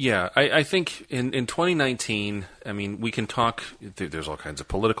 Yeah, I think in 2019, we can talk, there's all kinds of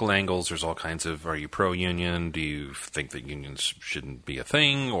political angles, there's all kinds of, are you pro-union, do you think that unions shouldn't be a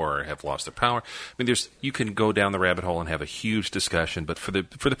thing, or have lost their power? You can go down the rabbit hole and have a huge discussion, but for the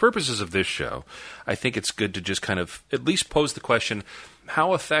purposes of this show, I think it's good to just kind of at least pose the question,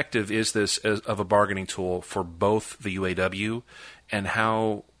 how effective is this of a bargaining tool for both the UAW, and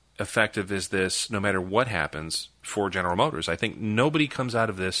how effective is this, no matter what happens, for General Motors? I think nobody comes out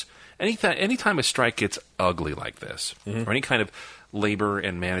of this. Anytime a strike gets ugly like this, or any kind of labor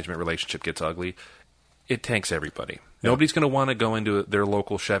and management relationship gets ugly, it tanks everybody. Yeah. Nobody's going to want to go into their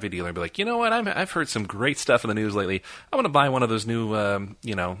local Chevy dealer and be like, you know what, I've heard some great stuff in the news lately. I want to buy one of those new,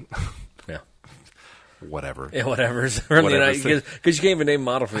 whatever. Yeah, whatever's from the United States. Because you can't even name a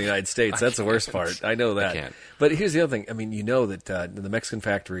model from the United States. That's the worst part. I know that. I can't. But here's the other thing. I mean, you know that the Mexican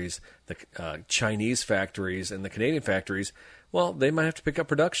factories, the Chinese factories, and the Canadian factories, well, they might have to pick up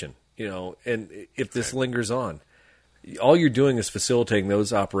production, and if this lingers on. All you're doing is facilitating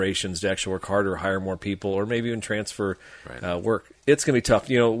those operations to actually work harder, hire more people, or maybe even transfer work. It's going to be tough.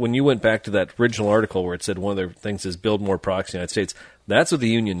 When you went back to that original article where it said one of their things is build more products in the United States, that's what the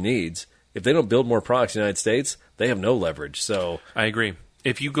union needs. If they don't build more products in the United States, they have no leverage. So I agree.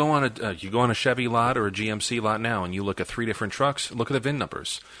 If you go on a Chevy lot or a GMC lot now, and you look at 3 different trucks, look at the VIN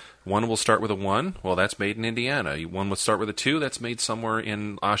numbers. One will start with a 1. Well, that's made in Indiana. One will start with a 2. That's made somewhere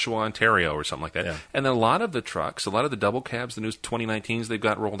in Oshawa, Ontario, or something like that. Yeah. And then a lot of the trucks, a lot of the double cabs, the new 2019s they've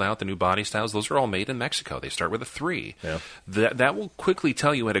got rolled out, the new body styles, those are all made in Mexico. They start with a 3. Yeah. That will quickly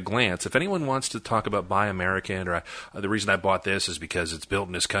tell you at a glance. If anyone wants to talk about Buy American or the reason I bought this is because it's built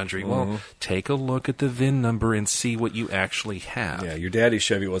in this country, well, take a look at the VIN number and see what you actually have. Yeah, your daddy's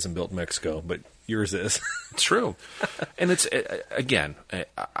Chevy wasn't built in Mexico, but yours is. It's true. And it's, again,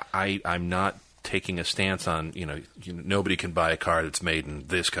 I'm not taking a stance on, nobody can buy a car that's made in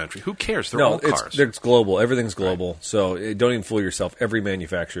this country. Who cares? They're all cars. It's global. Everything's global. Right. So don't even fool yourself. Every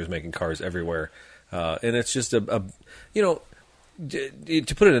manufacturer is making cars everywhere. And it's just to put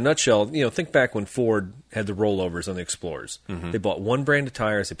it in a nutshell, think back when Ford had the rollovers on the Explorers. Mm-hmm. They bought one brand of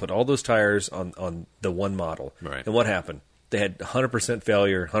tires. They put all those tires on the one model. Right. And what happened? They had 100%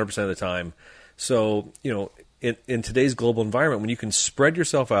 failure 100% of the time. So, in today's global environment, when you can spread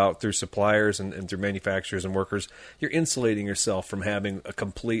yourself out through suppliers and through manufacturers and workers, you're insulating yourself from having a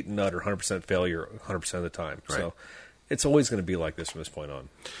complete and utter 100% failure 100% of the time. Right. So it's always going to be like this from this point on.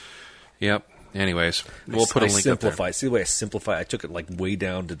 Yep. Anyways, we'll put a link up there. See the way I simplify? I took it like way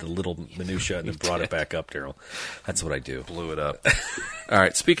down to the little minutia and then brought it back up, Daryl. That's what I do. Blew it up. All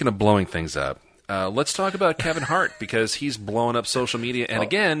right. Speaking of blowing things up, let's talk about Kevin Hart because he's blowing up social media. And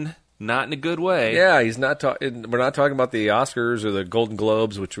again, not in a good way. Yeah, he's not. We're not talking about the Oscars or the Golden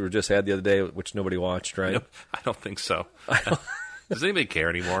Globes, which we just had the other day, which nobody watched, right? Nope, I don't think so. Does anybody care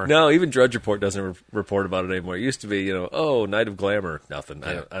anymore? No, even Drudge Report doesn't report about it anymore. It used to be, Night of Glamour, nothing.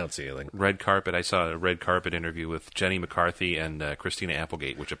 Yeah. I don't see anything. Red carpet. I saw a red carpet interview with Jenny McCarthy and Christina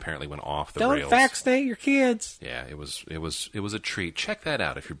Applegate, which apparently went off the rails. Don't vaccinate your kids. Yeah, it was a treat. Check that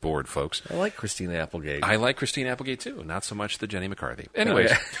out if you're bored, folks. I like Christina Applegate. I like Christina Applegate too. Not so much the Jenny McCarthy.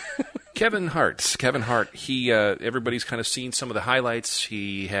 Anyways. Kevin Hart. He everybody's kind of seen some of the highlights.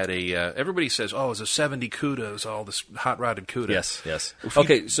 He had everybody says, "Oh, it's a 70 CUDA. It was all this hot-rodded CUDA." Yes.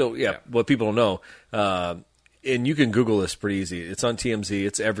 Okay, so what people don't know, and you can Google this pretty easy. It's on TMZ.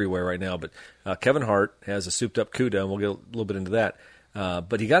 It's everywhere right now. But Kevin Hart has a souped-up CUDA, and we'll get a little bit into that.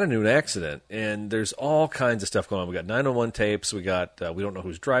 But he got into an accident, and there's all kinds of stuff going on. We got 911 tapes. We don't know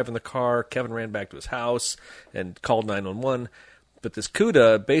who's driving the car. Kevin ran back to his house and called 911. But this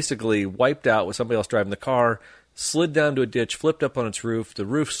CUDA basically wiped out with somebody else driving the car, slid down to a ditch, flipped up on its roof. The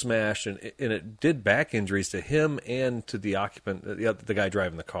roof smashed, and it did back injuries to him and to the occupant, the guy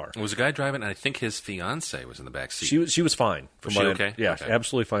driving the car. It was a guy driving, and I think his fiancée was in the back seat. She was fine. Was she okay? Yeah, okay.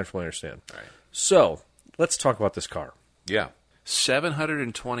 Absolutely fine from what I understand. All right. So let's talk about this car. Yeah.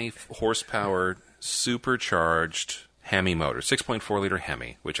 720 horsepower, supercharged Hemi motor, 6.4-liter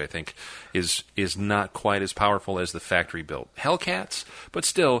Hemi, which I think is not quite as powerful as the factory-built Hellcats, but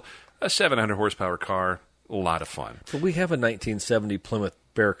still a 700 horsepower car, a lot of fun. But we have a 1970 Plymouth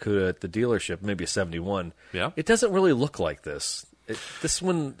Barracuda at the dealership, maybe a 71. Yeah. It doesn't really look like this. This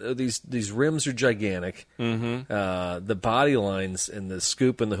one, these rims are gigantic. Mm-hmm. The body lines and the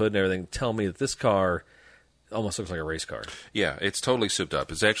scoop and the hood and everything tell me that this car almost looks like a race car. Yeah, it's totally souped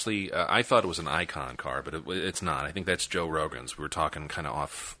up. It's actually, I thought it was an Icon car, but it's not. I think that's Joe Rogan's. We were talking kind of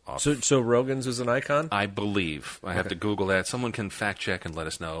off. So Rogan's is an Icon? I believe. I have to Google that. Someone can fact check and let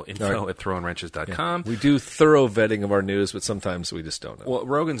us know. Info at throwinwrenches.com. Yeah. We do thorough vetting of our news, but sometimes we just don't know. Well,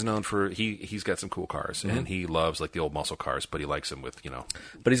 Rogan's known for, he's got some cool cars, and he loves like the old muscle cars, but he likes them with,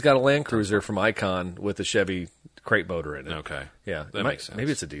 But he's got a Land Cruiser from Icon with a Chevy crate motor in it. Okay. Yeah. That makes sense.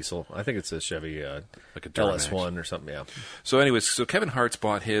 Maybe it's a diesel. I think it's a Chevy like a LS1 or something, yeah. So anyways, Kevin Hart's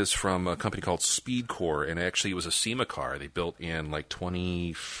bought his from a company called Speedcore, and actually it was a SEMA car they built in like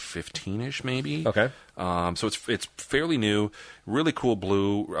 2015-ish maybe. Okay. So it's fairly new, really cool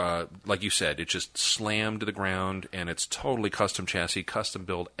blue. Like you said, it just slammed to the ground, and it's totally custom chassis, custom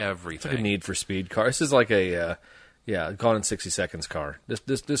build, everything. It's like a Need for Speed car. This is like a... Gone in 60 Seconds car.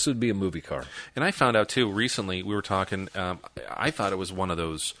 This would be a movie car. And I found out, too, recently, we were talking, I thought it was one of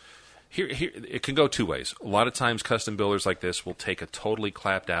those, here it can go two ways. A lot of times custom builders like this will take a totally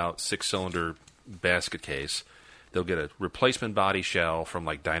clapped out 6-cylinder basket case, They'll get a replacement body shell from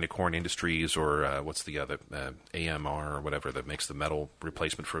like Dynacorn Industries or what's the other, AMR or whatever that makes the metal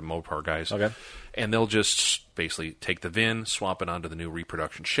replacement for Mopar guys. Okay. And they'll just basically take the VIN, swap it onto the new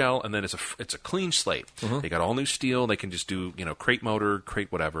reproduction shell, and then it's a clean slate. They got all new steel. They can just do crate motor,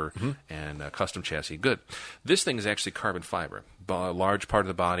 crate whatever, and custom chassis. Good. This thing is actually carbon fiber. A large part of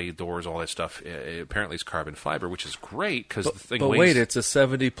the body, doors, all that stuff, apparently is carbon fiber, which is great because the thing weighs... But wait, it's a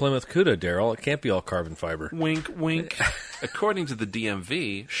 70 Plymouth Cuda, Daryl. It can't be all carbon fiber. Wink, wink. According to the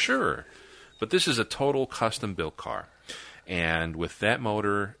DMV, sure. But this is a total custom-built car. And with that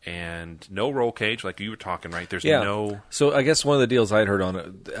motor and no roll cage, like you were talking, right? There's no... So I guess one of the deals I'd heard on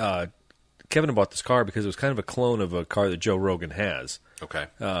it, Kevin bought this car because it was kind of a clone of a car that Joe Rogan has. Okay.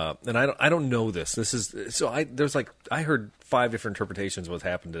 And I don't know this. This is so I heard 5 different interpretations of what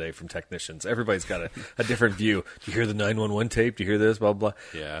happened today from technicians. Everybody's got a different view. Do you hear the 911 tape? Do you hear this? Blah blah.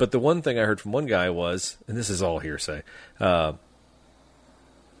 Yeah. But the one thing I heard from one guy was, and this is all hearsay. What's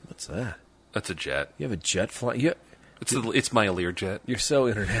that? That's a jet. You have a jet flying? Yeah. It's my Learjet. You're so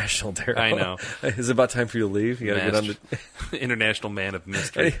international, Daryl. I know. Is it about time for you to leave? You got to get on the international man of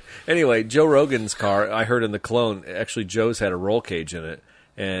mystery. Anyway, Joe Rogan's car, I heard in the clone, actually Joe's had a roll cage in it,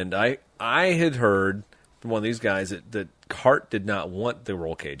 and I had heard from one of these guys that Hart did not want the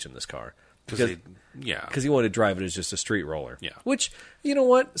roll cage in this car because he wanted to drive it as just a street roller. Yeah. Which, you know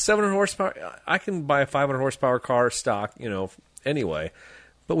what, 700 horsepower, I can buy a 500 horsepower car stock, anyway.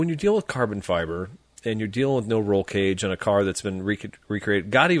 But when you deal with carbon fiber and you're dealing with no roll cage on a car that's been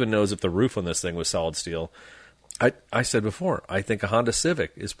recreated, God even knows if the roof on this thing was solid steel. I said before, I think a Honda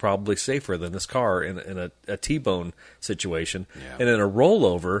Civic is probably safer than this car in a T-bone situation. Yeah. And in a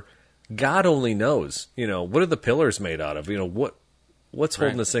rollover, God only knows. What are the pillars made out of? What's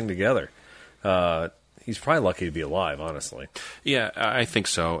holding this thing together? He's probably lucky to be alive, honestly. Yeah, I think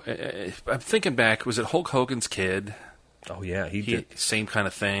so. I'm thinking back, was it Hulk Hogan's kid? Oh, yeah, he did. Same kind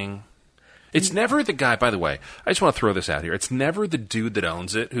of thing. It's never the guy, by the way, I just want to throw this out here. It's never the dude that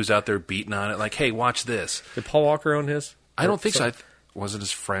owns it who's out there beating on it like, hey, watch this. Did Paul Walker own his? I don't think so. Was it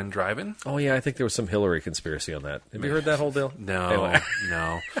his friend driving? Oh, yeah, I think there was some Hillary conspiracy on that. Have you heard that whole deal? No, anyway.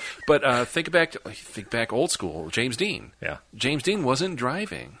 No. But think back old school, James Dean. Yeah. James Dean wasn't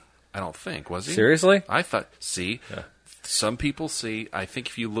driving, I don't think, was he? Seriously? I thought, some people see. I think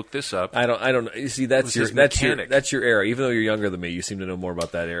if you look this up, I don't know. You see, that's your era. Even though you're younger than me, you seem to know more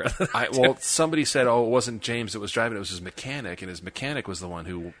about that era. Somebody said, "Oh, it wasn't James that was driving; it was his mechanic, and his mechanic was the one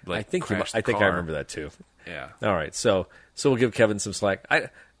who crashed the car." I remember that too. Yeah. All right, so we'll give Kevin some slack. I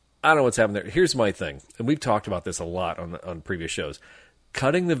don't know what's happening there. Here's my thing, and we've talked about this a lot on previous shows.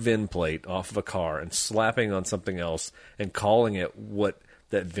 Cutting the VIN plate off of a car and slapping on something else and calling it what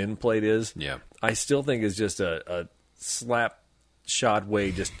that VIN plate is. Yeah. I still think is just a slap shot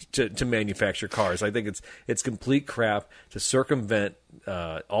way just to manufacture cars. I think it's complete crap to circumvent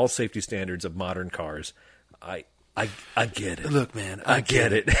all safety standards of modern cars. I get it. Look, man, I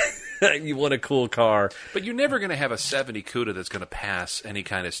get it. You want a cool car, but you're never going to have a 70 Cuda that's going to pass any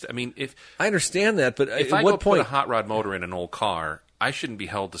kind of. if I understand that, but if at I what go point put a hot rod motor in an old car, I shouldn't be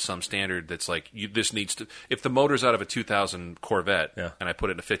held to some standard that's like this needs to. If the motor's out of a 2000 Corvette and I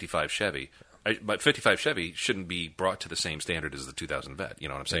put it in a 55 Chevy. But 55 Chevy shouldn't be brought to the same standard as the 2000 Vet. You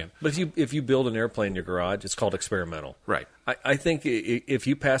know what I'm saying? But if you build an airplane in your garage, it's called experimental. Right. I think if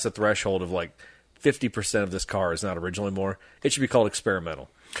you pass a threshold of like 50% of this car is not original anymore, it should be called experimental.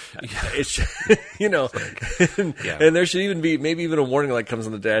 It's and there should even be maybe even a warning light comes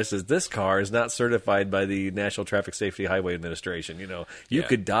on the dash that says this car is not certified by the National Traffic Safety Highway Administration. You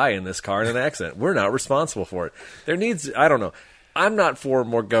could die in this car in an accident. We're not responsible for it. There needs I don't know. I'm not for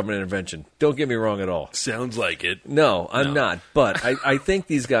more government intervention. Don't get me wrong at all. Sounds like it. No, I'm not. But I think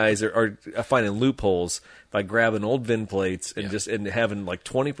these guys are finding loopholes by grabbing old VIN plates and and having like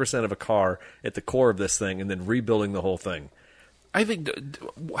 20% of a car at the core of this thing and then rebuilding the whole thing. I think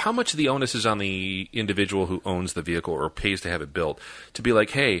how much of the onus is on the individual who owns the vehicle or pays to have it built to be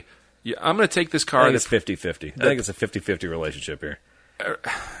like, hey, I'm going to take this car. I think it's 50-50. I think it's a 50-50 relationship here.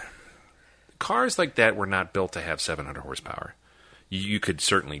 Cars like that were not built to have 700 horsepower. You could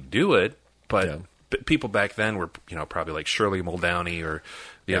certainly do it, but people back then were, probably like Shirley Muldowney or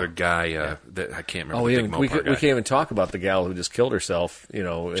the other guy that I can't remember. We can't even talk about the gal who just killed herself.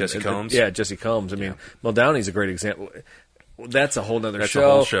 Jesse Combs. Jesse Combs. I mean, Muldowney's a great example. That's a whole other show.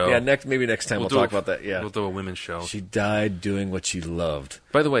 A whole show. Yeah, maybe next time we'll talk about that. Yeah, we'll do a women's show. She died doing what she loved.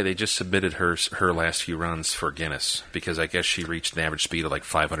 By the way, they just submitted her last few runs for Guinness because I guess she reached an average speed of like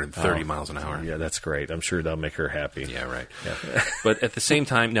 530 miles an hour. Yeah, that's great. I'm sure that'll make her happy. Yeah, right. Yeah. But at the same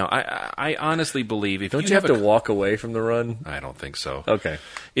time, no, I honestly believe if don't you have to walk away from the run? I don't think so. Okay.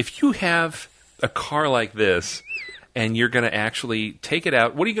 If you have a car like this, and you're going to actually take it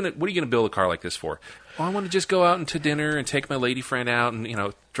out. What are you going to build a car like this for? Well, I want to just go out to dinner and take my lady friend out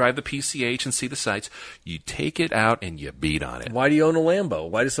and, drive the PCH and see the sights. You take it out and you beat on it. Why do you own a Lambo?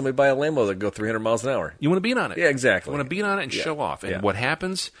 Why does somebody buy a Lambo that go 300 miles an hour? You want to beat on it. Yeah, exactly. You want to beat on it and show off. And what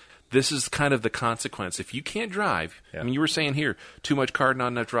happens, this is kind of the consequence. If you can't drive, I mean, you were saying here, too much car, not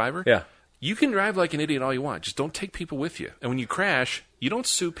enough driver. Yeah. You can drive like an idiot all you want. Just don't take people with you. And when you crash, you don't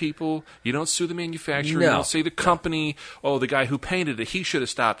sue people. You don't sue the manufacturer. You don't say the company, the guy who painted it, he should have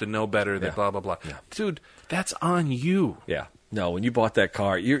stopped and know better than blah, blah, blah. Yeah. Dude, that's on you. Yeah. No, when you bought that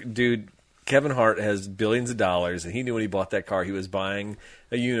car, dude, Kevin Hart has billions of dollars, and he knew when he bought that car he was buying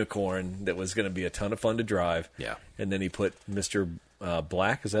a unicorn that was going to be a ton of fun to drive. Yeah. And then he put Mr.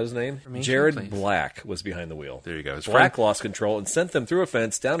 Black, is that his name? Jared Black was behind the wheel. There you go. Black lost control and sent them through a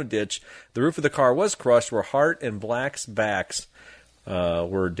fence, down a ditch. The roof of the car was crushed where Hart and Black's backs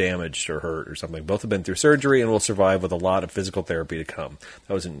were damaged or hurt or something. Both have been through surgery and will survive with a lot of physical therapy to come.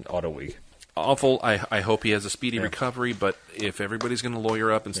 That was in Auto Week. Awful. I hope he has a speedy recovery, but if everybody's going to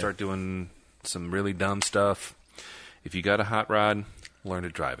lawyer up and start doing some really dumb stuff, if you got a hot rod, learn to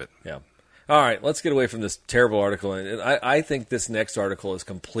drive it. Yeah. All right, let's get away from this terrible article. And I think this next article is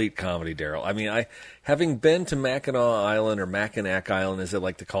complete comedy, Daryl. I mean, having been to Mackinac Island, or Mackinac Island, as they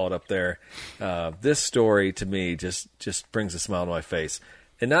like to call it up there, this story to me just brings a smile to my face.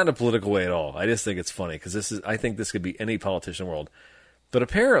 And not in a political way at all. I just think it's funny because I think this could be any politician in the world. But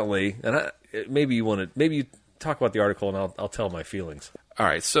apparently, and maybe you talk about the article, and I'll tell my feelings. All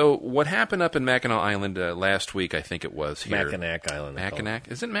right. So what happened up in Mackinac Island last week? I think it was here. Mackinac Island. Mackinac?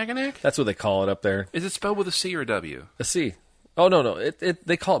 Is it Mackinac? That's what they call it up there. Is it spelled with a C or a W? A C. Oh no.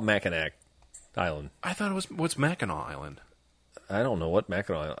 They call it Mackinac Island. I thought it was what's Mackinac Island. I don't know what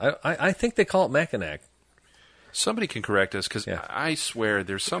Mackinac Island. I think they call it Mackinac. Somebody can correct us because I swear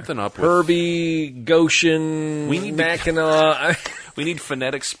there's something up with Herbie, Goshen, Mackinac. We need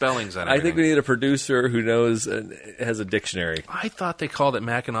phonetic spellings on it. I think we need a producer who knows and has a dictionary. I thought they called it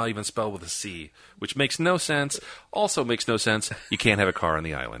Mackinac even spelled with a C, which makes no sense. Also makes no sense. You can't have a car on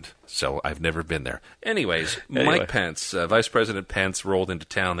the island. So I've never been there. Anyways, Mike Pence, Vice President Pence, rolled into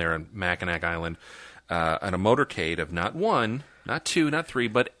town there on Mackinac Island on a motorcade of not one, not two, not three,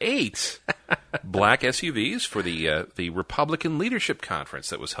 but 8 black SUVs for the Republican Leadership Conference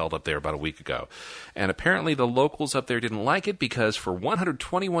that was held up there about a week ago. And apparently the locals up there didn't like it because for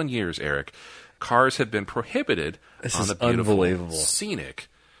 121 years, Eric, cars have been prohibited on the beautiful, scenic,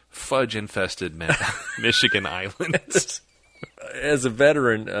 fudge-infested Michigan islands. As a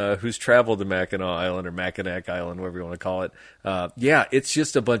veteran who's traveled to Mackinac Island or Mackinac Island, whatever you want to call it, it's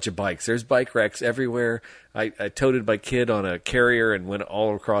just a bunch of bikes. There's bike racks everywhere. I toted my kid on a carrier and went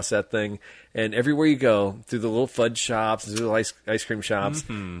all across that thing. And everywhere you go, through the little fudge shops, through the ice cream shops,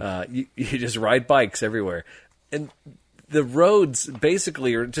 you just ride bikes everywhere. And the roads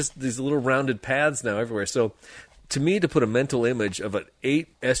basically are just these little rounded paths now everywhere. So to me, to put a mental image of an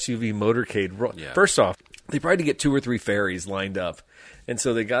 8 SUV motorcade, first off, they probably had to get 2 or 3 ferries lined up. And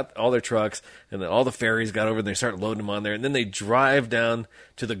so they got all their trucks, and then all the ferries got over, and they started loading them on there. And then they drive down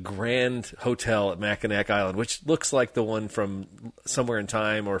to the Grand Hotel at Mackinac Island, which looks like the one from Somewhere in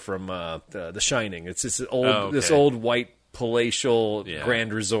Time or from The Shining. It's this old white palatial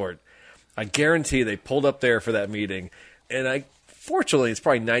grand resort. I guarantee they pulled up there for that meeting. And fortunately, it's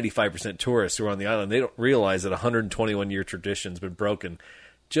probably 95% tourists who are on the island. They don't realize that a 121-year tradition's been broken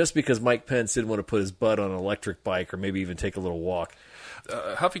just because Mike Pence didn't want to put his butt on an electric bike or maybe even take a little walk.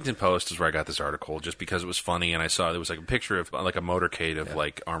 Huffington Post is where I got this article just because it was funny, and I saw there was like a picture of like a motorcade of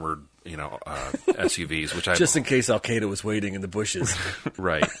like armored, SUVs, which just in case Al Qaeda was waiting in the bushes.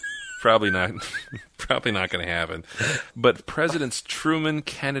 Right. Probably not going to happen. But Presidents Truman,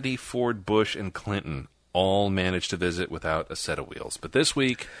 Kennedy, Ford, Bush, and Clinton all managed to visit without a set of wheels. But this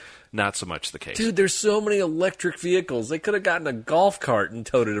week, not so much the case. Dude, there's so many electric vehicles. They could have gotten a golf cart and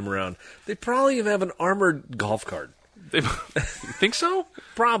toted them around. They probably even have an armored golf cart. You think so?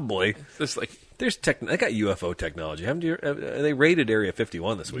 Probably. It's like they got UFO technology. They raided Area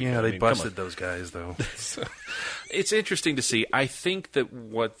 51 this week. Yeah, they busted those guys though. So, it's interesting to see. I think that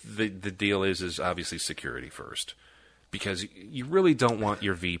what the deal is obviously security first, because you really don't want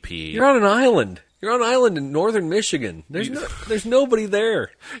your VP. You're on an island. You're on an island in northern Michigan. There's nobody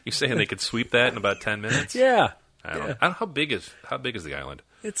there. You're saying they could sweep that in about 10 minutes? Yeah. I don't know. How big is the island?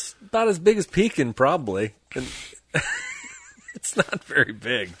 It's about as big as Pekin, probably. And it's not very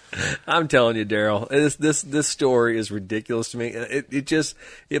big. I'm telling you, Daryl. This story is ridiculous to me.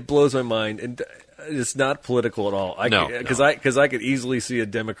 It blows my mind, and it's not political at all. Because I could easily see a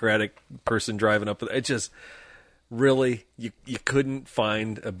Democratic person driving up. It just. Really? You couldn't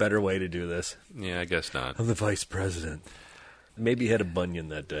find a better way to do this? Yeah, I guess not. I'm the vice president. Maybe he had a bunion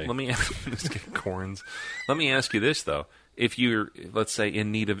that day. Let me ask corns. Let me ask you this, though. If you're, let's say,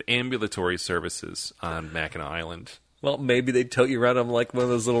 in need of ambulatory services on Mackinac Island. Well, maybe they'd tote you around on like one of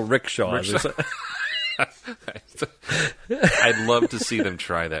those little rickshaws. Or something. I'd love to see them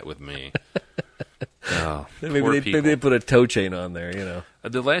try that with me. Oh, maybe they put a tow chain on there, you know.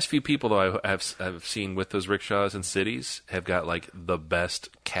 The last few people, though, I've seen with those rickshaws in cities have got, like, the best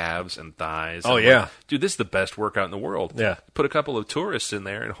calves and thighs. Oh, and yeah. Like, dude, this is the best workout in the world. Yeah. Put a couple of tourists in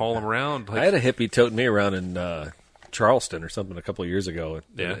there and haul them around. Like, I had a hippie toting me around in Charleston or something a couple of years ago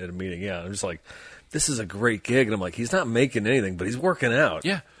at a meeting. Yeah, I'm just like, this is a great gig. And I'm like, he's not making anything, but he's working out.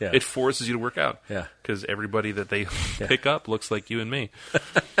 Yeah. It forces you to work out. Yeah. Because everybody that they pick up looks like you and me.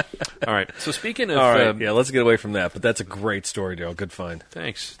 All right. So speaking of... All right, let's get away from that. But that's a great story, Daryl. Good find.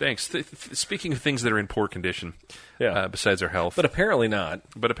 Thanks. Speaking of things that are in poor condition, besides our health... But apparently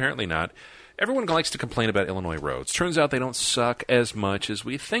not. Everyone likes to complain about Illinois roads. Turns out they don't suck as much as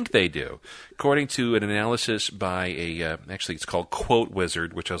we think they do. According to an analysis by actually it's called Quote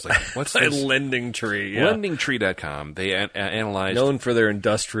Wizard, which I was like, what's this? Lending Tree. Yeah. LendingTree.com. They analyzed... Known for their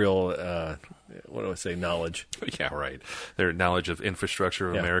industrial, knowledge. Yeah, right. Their knowledge of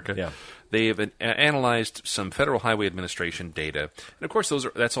infrastructure of America. Yeah. They have analyzed some Federal Highway Administration data. And, of course,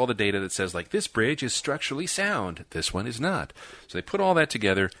 that's all the data that says, like, this bridge is structurally sound. This one is not. So they put all that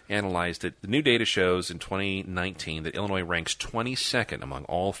together, analyzed it. The new data shows in 2019 that Illinois ranks 22nd among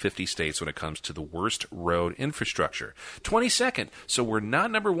all 50 states when it comes to the worst road infrastructure. 22nd. So we're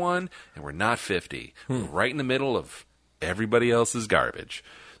not number one, and we're not 50. We're right in the middle of everybody else's garbage.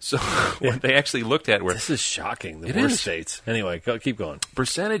 So what they actually looked at were... This is shocking. The worst states. Anyway, keep going.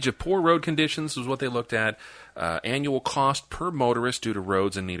 Percentage of poor road conditions was what they looked at. Annual cost per motorist due to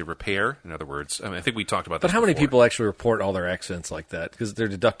roads in need of repair. In other words, I think we talked about that. But how many people actually report all their accidents like that? Because their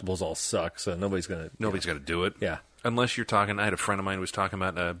deductibles all suck, so nobody's going to do it. Yeah. Unless you're talking... I had a friend of mine who was talking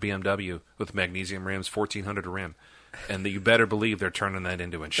about a BMW with magnesium rims, $1,400 a rim. And you better believe they're turning that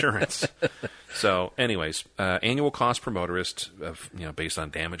into insurance. So, anyways, annual cost per motorist, based on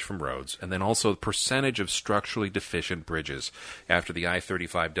damage from roads, and then also the percentage of structurally deficient bridges after the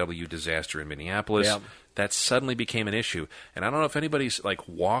I-35W disaster in Minneapolis. Yeah. That suddenly became an issue. And I don't know if anybody's like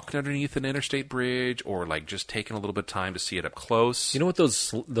walked underneath an interstate bridge or like just taken a little bit of time to see it up close. You know what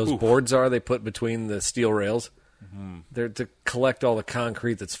those boards are they put between the steel rails? Mm-hmm. They're to collect all the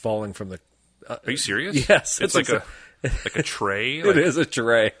concrete that's falling from the... Are you serious? Yes. It's like a tray? It is a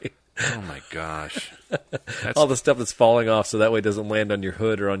tray. Oh, my gosh. All the stuff that's falling off so that way it doesn't land on your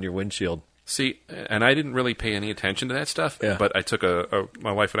hood or on your windshield. See, and I didn't really pay any attention to that stuff, but I took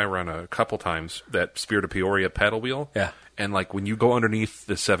my wife and I were on a couple times that Spirit of Peoria paddle wheel. Yeah. And, like, when you go underneath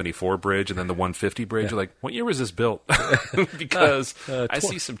the 74 bridge and then the 150 bridge, you're like, what year was this built? Because I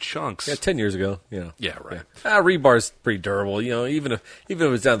see some chunks. Yeah, 10 years ago. Yeah, right. Rebar's pretty durable. Even if it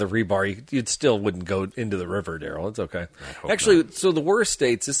was down to the rebar, you still wouldn't go into the river, Daryl. It's okay. Actually, so the worst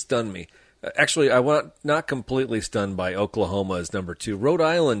states, this stunned me. Actually, I was not completely stunned by Oklahoma as number 2. Rhode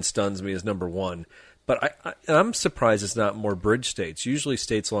Island stuns me as number 1. But I'm surprised it's not more bridge states. Usually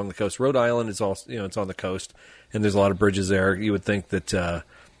states along the coast. Rhode Island is also, it's on the coast, and there's a lot of bridges there. You would think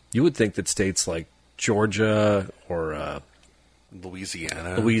that states like Georgia or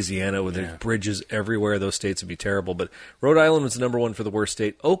Louisiana, with there's bridges everywhere, those states would be terrible. But Rhode Island was number 1 for the worst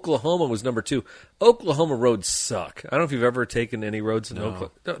state. Oklahoma was number 2. Oklahoma roads suck. I don't know if you've ever taken any roads in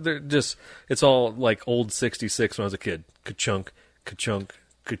Oklahoma. They're just, it's all like old 66 when I was a kid. Ka-chunk, ka-chunk.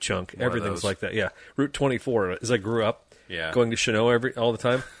 Ka-chunk. Everything's like that. Yeah. Route 24, as I grew up, going to Chinook all the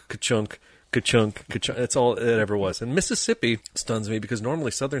time. Ka-chunk, ka-chunk, ka-chunk. That's all it ever was. And Mississippi stuns me because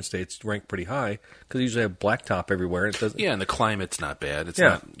normally southern states rank pretty high because they usually have blacktop everywhere. It doesn't. Yeah, and the climate's not bad. It's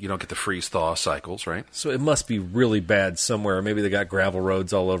not. You don't get the freeze-thaw cycles, right? So it must be really bad somewhere. Maybe they got gravel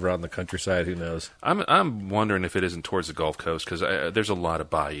roads all over out in the countryside. Who knows? I'm wondering if it isn't towards the Gulf Coast because there's a lot of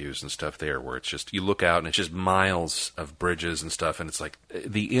bayous and stuff there where it's just, you look out and it's just miles of bridges and stuff, and it's like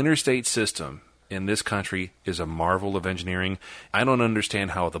the interstate system in this country is a marvel of engineering. I don't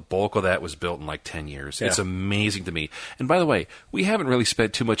understand how the bulk of that was built in like 10 years. Yeah. It's amazing to me. And by the way, we haven't really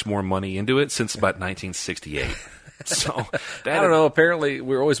spent too much more money into it since about 1968. So I don't know. Apparently,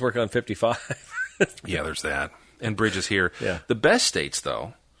 we're always working on 55. Yeah, there's that. And bridges here. Yeah. The best states,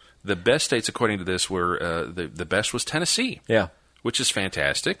 though, according to this, were the best was Tennessee. Yeah. Which is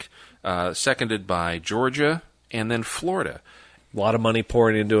fantastic. Seconded by Georgia and then Florida. A lot of money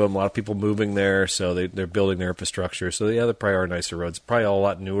pouring into them, a lot of people moving there, so they're building their infrastructure. So, they probably are nicer roads, probably a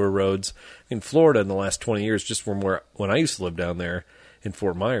lot newer roads. In Florida, in the last 20 years, just from when I used to live down there in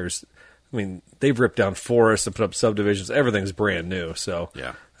Fort Myers, I mean, they've ripped down forests and put up subdivisions. Everything's brand new, so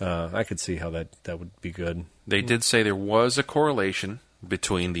Yeah. I could see how that would be good. They did say there was a correlation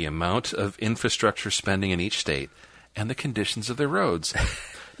between the amount of infrastructure spending in each state and the conditions of their roads.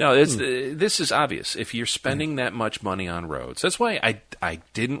 Now, this is obvious. If you're spending that much money on roads, that's why I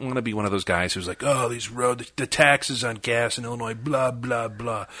didn't want to be one of those guys who's like, oh, these roads, the taxes on gas in Illinois, blah, blah,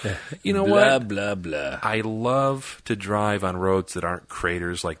 blah. You know blah, what? Blah, blah, blah. I love to drive on roads that aren't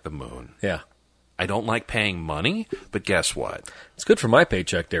craters like the moon. Yeah. I don't like paying money, but guess what? It's good for my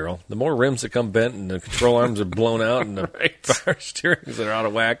paycheck, Daryl. The more rims that come bent and the control arms are blown out and the power steerings that are out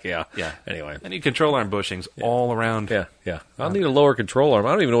of whack, yeah. Anyway. I need control arm bushings all around. Yeah. I'll need a lower control arm.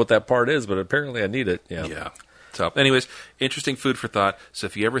 I don't even know what that part is, but apparently I need it. Yeah. So, anyways, interesting food for thought. So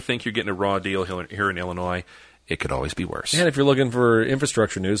if you ever think you're getting a raw deal here in Illinois, it could always be worse. And if you're looking for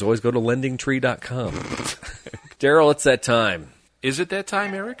infrastructure news, always go to lendingtree.com. Daryl, it's that time. Is it that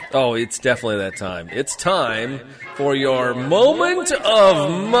time, Eric? Oh, it's definitely that time. It's time for your moment of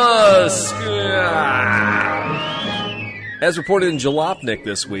musk. As reported in Jalopnik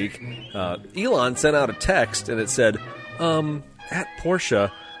this week, Elon sent out a text and it said, at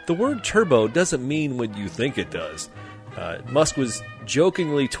Porsche, the word turbo doesn't mean what you think it does. Musk was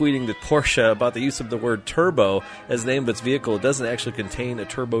jokingly tweeting to Porsche about the use of the word turbo as the name of its vehicle. It doesn't actually contain a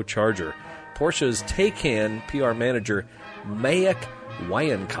turbocharger. Porsche's Taycan PR manager, Mayak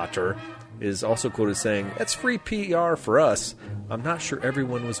Wyankotter, is also quoted saying, "That's free PR for us. I'm not sure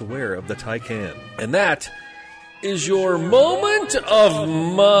everyone was aware of the Taycan." And that is your moment of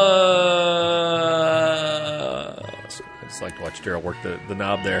musk. I just like to watch Daryl work the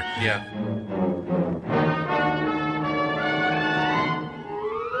knob there. Yeah.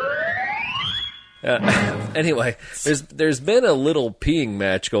 Anyway, there's been a little peeing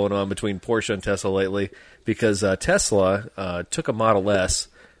match going on between Porsche and Tesla lately because Tesla took a Model S,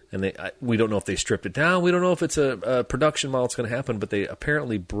 and we don't know if they stripped it down. We don't know if it's a production model that's going to happen, but they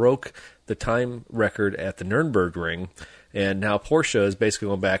apparently broke the time record at the Nürburgring, and now Porsche is basically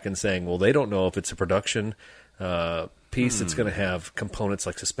going back and saying, well, they don't know if it's a production piece that's going to have components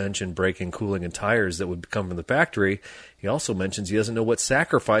like suspension, braking, cooling, and tires that would come from the factory. He also mentions he doesn't know what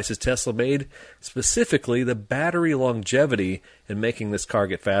sacrifices Tesla made, specifically the battery longevity in making this car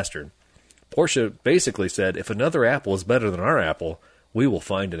get faster. Porsche basically said, if another Apple is better than our Apple, we will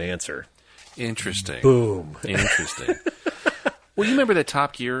find an answer. Interesting. Boom. Interesting. Well, you remember that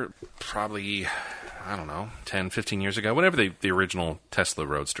Top Gear probably, I don't know, 10, 15 years ago, whenever the original Tesla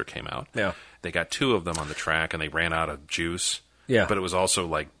Roadster came out. Yeah. They got two of them on the track, and they ran out of juice. Yeah. But it was also,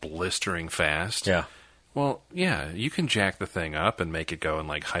 like, blistering fast. Yeah. Well, yeah, you can jack the thing up and make it go in,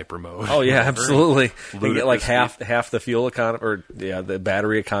 like, hyper mode. Oh, yeah, absolutely. You get, like, Ludicrous half the fuel economy, or, the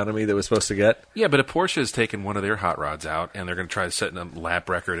battery economy that was supposed to get. Yeah, but if Porsche has taken one of their hot rods out, and they're going to try to set a lap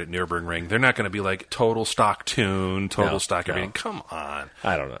record at Nürburgring, they're not going to be like, total stock tune, stock everything. Come on.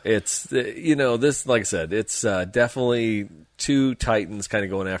 I don't know. It's, this, like I said, it's definitely two titans kind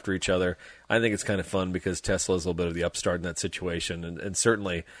of going after each other. I think it's kind of fun because Tesla's a little bit of the upstart in that situation, and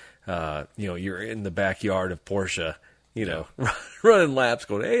certainly, you're in the backyard of Porsche, running laps,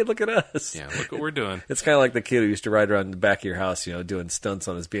 going, "Hey, look at us!" Yeah, look what we're doing. It's kind of like the kid who used to ride around the back of your house, doing stunts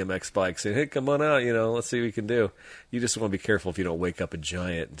on his BMX bike, saying, "Hey, come on out, let's see what we can do." You just want to be careful if you don't wake up a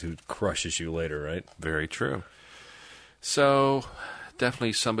giant who crushes you later, right? Very true. So,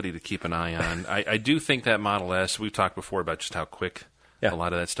 definitely somebody to keep an eye on. I do think that Model S, we've talked before about just how quick a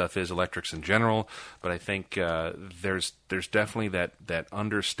lot of that stuff is, electrics in general, but I think there's definitely that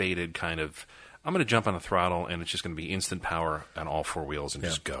understated kind of, I'm going to jump on the throttle and it's just going to be instant power on all four wheels and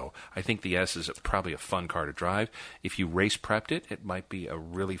just go. I think the S is probably a fun car to drive. If you race prepped it, it might be a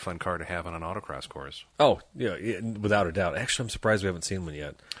really fun car to have on an autocross course. Oh, yeah, without a doubt. Actually, I'm surprised we haven't seen one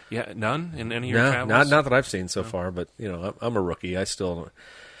yet. Yeah, none in any of your travels? Not that I've seen so far, but, I'm a rookie. I still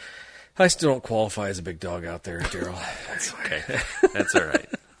don't qualify as a big dog out there, Daryl. That's okay. That's all right.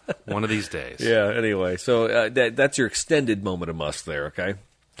 One of these days. Yeah, anyway. So that's your extended moment of musk there, okay?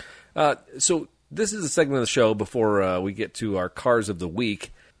 So this is a segment of the show before we get to our cars of the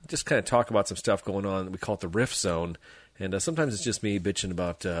week. Just kind of talk about some stuff going on. We call it the Riff Zone. And sometimes it's just me bitching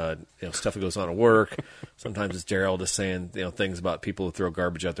about stuff that goes on at work. Sometimes it's Daryl just saying things about people who throw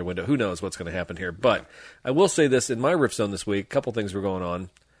garbage out their window. Who knows what's going to happen here? But I will say this, in my Riff Zone this week, a couple things were going on.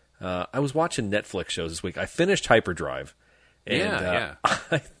 I was watching Netflix shows this week. I finished Hyperdrive. And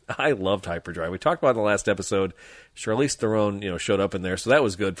I loved Hyperdrive. We talked about it in the last episode. Charlize Theron, showed up in there, so that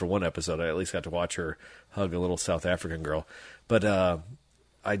was good for one episode. I at least got to watch her hug a little South African girl. But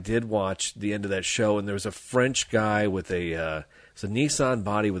I did watch the end of that show, and there was a French guy with a Nissan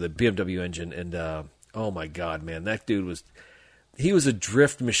body with a BMW engine, and oh my God, man, that dude was he was a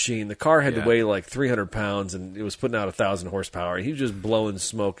drift machine. The car had to weigh like 300 pounds, and it was putting out 1,000 horsepower. He was just blowing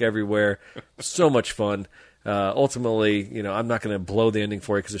smoke everywhere. So much fun. Ultimately, I'm not going to blow the ending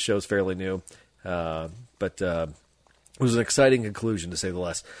for you because the show's fairly new. But it was an exciting conclusion, to say the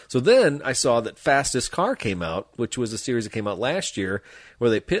least. So then I saw that Fastest Car came out, which was a series that came out last year, where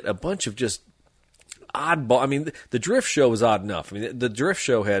they pit a bunch of just oddball. I mean, the drift show was odd enough. I mean, the drift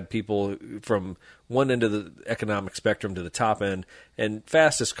show had people from one end of the economic spectrum to the top end, and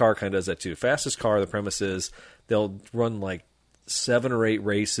Fastest Car kind of does that too. Fastest Car, the premise is they'll run like 7 or 8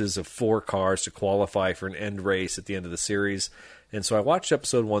 races of 4 cars to qualify for an end race at the end of the series. And so I watched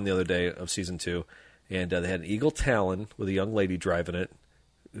episode 1 the other day of season 2, and they had an Eagle Talon with a young lady driving it.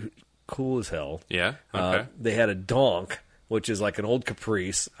 Cool as hell. Yeah, okay. They had a Donk, which is like an old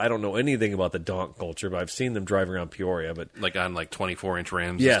Caprice. I don't know anything about the Donk culture, but I've seen them driving around Peoria. But like on like 24-inch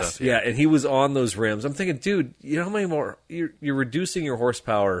rims yes, and stuff? Yeah, and he was on those rims. I'm thinking, dude, you know how many more... You're reducing your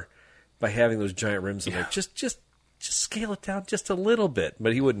horsepower by having those giant rims in there. Just scale it down just a little bit.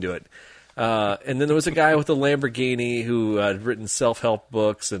 But he wouldn't do it. And then there was a guy with a Lamborghini who had written self-help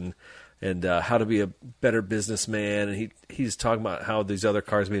books and how to be a better businessman. And he's talking about how these other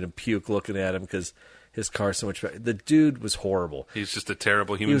cars made him puke looking at him because his car's so much better. The dude was horrible. He's just a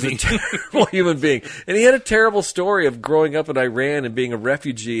terrible human being. He was a terrible human being. And he had a terrible story of growing up in Iran and being a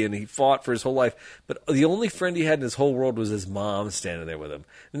refugee, and he fought for his whole life. But the only friend he had in his whole world was his mom standing there with him.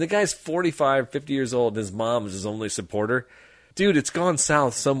 And the guy's 45, 50 years old, and his mom is his only supporter. Dude, it's gone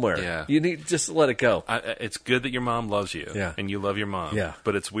south somewhere. Yeah. You need just let it go. It's good that your mom loves you. Yeah. And you love your mom. Yeah.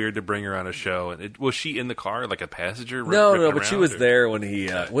 But it's weird to bring her on a show. Was she in the car like a passenger? No, but she was there when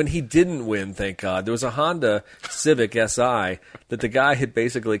he didn't win, thank God. There was a Honda Civic Si that the guy had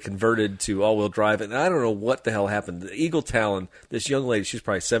basically converted to all-wheel drive, and I don't know what the hell happened. The Eagle Talon, this young lady, she's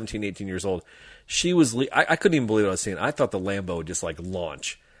probably 17, 18 years old. She was I couldn't even believe what I was seeing. I thought the Lambo would just like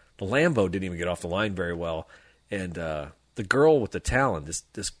launch. The Lambo didn't even get off the line very well, and the girl with the Talon,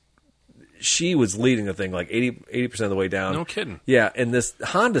 she was leading the thing like 80% of the way down. No kidding. Yeah, and this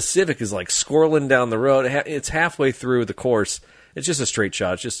Honda Civic is like squirreling down the road. It's halfway through the course. It's just a straight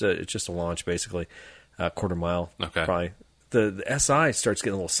shot. It's just a launch, basically, quarter mile. Okay. Probably. The SI starts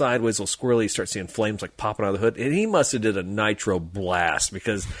getting a little sideways, a little squirrely. You start seeing flames like popping out of the hood. And he must have did a nitro blast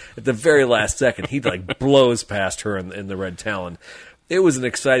because at the very last second, he like blows past her in the red Talon. It was an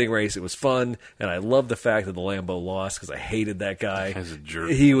exciting race. It was fun, and I love the fact that the Lambo lost because I hated that guy. He's a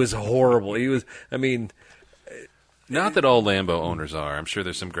jerk. He was horrible. Not that all Lambo owners are. I'm sure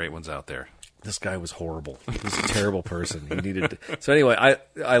there's some great ones out there. This guy was horrible. He was a terrible person. He needed to... So anyway,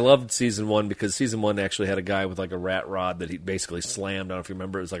 I loved season 1 because season 1 actually had a guy with like a rat rod that he basically slammed. I don't know if you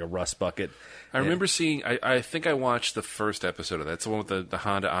remember. It was like a rust bucket. I remember seeing... I think I watched the first episode of that. It's the one with the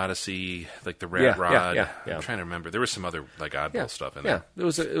Honda Odyssey, like the rat rod. Yeah. I'm trying to remember. There was some other like oddball stuff in there. Yeah,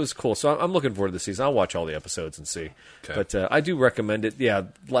 it was cool. So I'm looking forward to the season. I'll watch all the episodes and see. Okay. But I do recommend it. Yeah,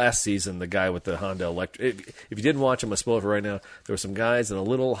 last season, the guy with the Honda Electric... If you didn't watch, I'm going to spoil it for right now. There were some guys in a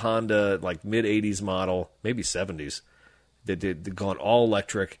little Honda, like mid-'80s model, maybe 70s, that they'd gone all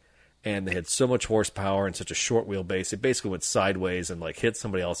electric, and they had so much horsepower and such a short wheelbase, it basically went sideways and like hit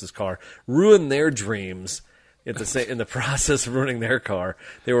somebody else's car, ruined their dreams in the process of ruining their car.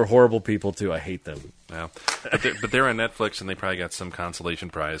 They were horrible people too. I hate them. Well, but they're on Netflix, and they probably got some consolation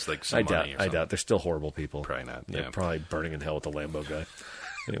prize, like some money or something. I doubt. They're still horrible people. Probably not. They're probably burning in hell with the Lambo guy.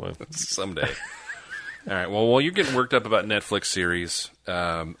 Anyway. Someday. All right. Well, while you're getting worked up about Netflix series,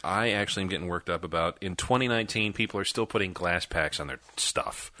 I actually am getting worked up about, in 2019, people are still putting glass packs on their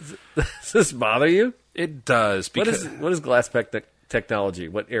stuff. Does this bother you? It does. Because, what is glass pack technology?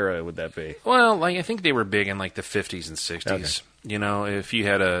 What era would that be? Well, like I think they were big in like the 50s and 60s. Okay. You know, if you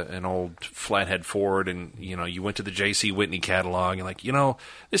had an old flathead Ford and, you went to the J.C. Whitney catalog and like,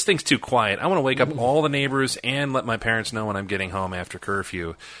 this thing's too quiet. I want to wake up all the neighbors and let my parents know when I'm getting home after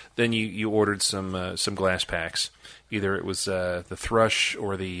curfew. Then you ordered some glass packs. Either it was the Thrush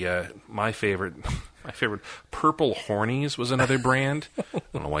or the my favorite Purple Hornies was another brand. I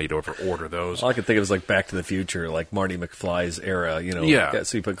don't know why you'd order those. All I could think of was like Back to the Future, like Marty McFly's era. Yeah.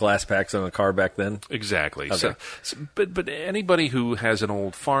 So you put glass packs on a car back then. Exactly. Okay. So, but anybody who has an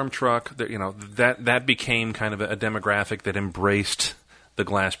old farm truck, that became kind of a demographic that embraced the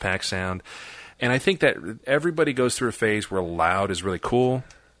glass pack sound. And I think that everybody goes through a phase where loud is really cool.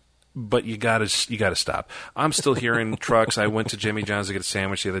 But you gotta stop. I'm still hearing trucks. I went to Jimmy John's to get a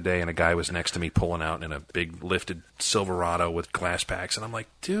sandwich the other day, and a guy was next to me pulling out in a big lifted Silverado with glass packs, and I'm like,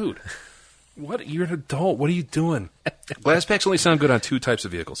 dude, what? You're an adult. What are you doing? Glass packs only sound good on 2 types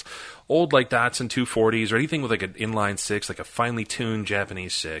of vehicles: old like Datsun 240s, or anything with like an inline 6, like a finely tuned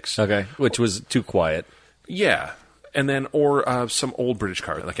Japanese 6. Okay, which was too quiet. Yeah. And then, or some old British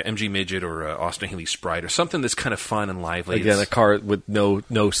car, like an MG Midget or Austin Healey Sprite, or something that's kind of fun and lively. Again, a car with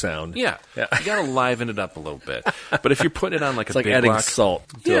no sound. Yeah. You got to liven it up a little bit. But if you're putting it on like It's a like big adding block, salt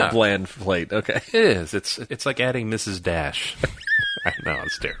to a bland plate. Okay. it is. It's like adding Mrs. Dash. I know,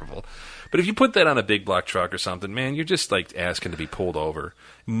 it's terrible. But if you put that on a big block truck or something, man, you're just like asking to be pulled over.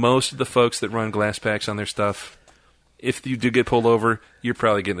 Most of the folks that run glass packs on their stuff, if you do get pulled over, you're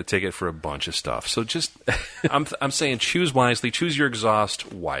probably getting a ticket for a bunch of stuff. So just, I'm saying choose wisely. Choose your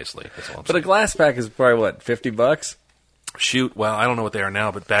exhaust wisely. That's all I'm But saying. a glass pack is probably, what, $50? Shoot, well, I don't know what they are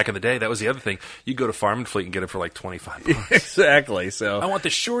now, but back in the day, that was the other thing. You go to Farm and Fleet and get it for like $25. Exactly. So I want the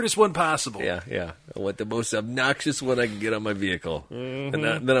shortest one possible. Yeah. I want the most obnoxious one I can get on my vehicle. And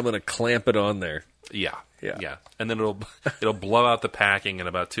then I'm going to clamp it on there. Yeah. And then it'll blow out the packing in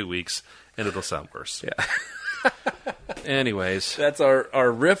about 2 weeks, and it'll sound worse. Yeah. Anyways. That's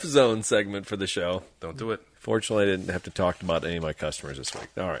our riff zone segment for the show. Don't do it. Fortunately, I didn't have to talk about any of my customers this week.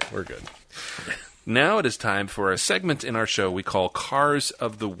 All right, we're good. Now it is time for a segment in our show we call Cars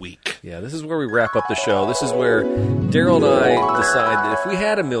of the Week. Yeah, this is where we wrap up the show. This is where Daryl and I decide that if we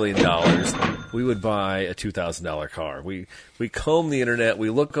had $1 million, we would buy a $2,000 car. We comb the internet. We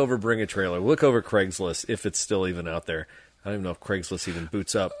look over Bring a Trailer. We look over Craigslist, if it's still even out there. I don't even know if Craigslist even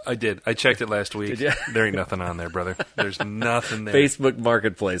boots up. I did. I checked it last week. Did you? There ain't nothing on there, brother. There's nothing there. Facebook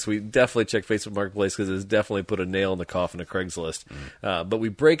Marketplace. We definitely check Facebook Marketplace because it's definitely put a nail in the coffin of Craigslist. But we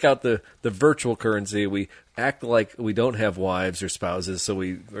break out the virtual currency. We act like we don't have wives or spouses, so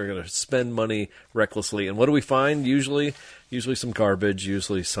we're going to spend money recklessly. And what do we find? Usually some garbage,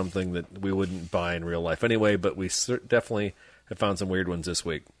 usually something that we wouldn't buy in real life anyway, but we definitely have found some weird ones this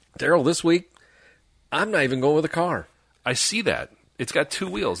week. Daryl, this week, I'm not even going with a car. I see that. It's got 2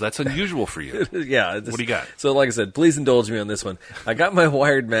 wheels. That's unusual for you. Yeah. What do you got? So like I said, please indulge me on this one. I got my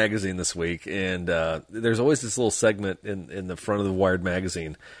Wired magazine this week, and there's always this little segment in the front of the Wired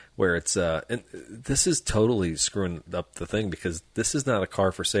magazine where it's and this is totally screwing up the thing because this is not a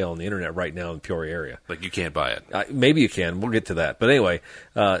car for sale on the internet right now in the Peoria area. Like you can't buy it. Maybe you can. We'll get to that. But anyway,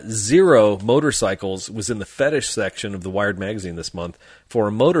 Zero Motorcycles was in the fetish section of the Wired magazine this month for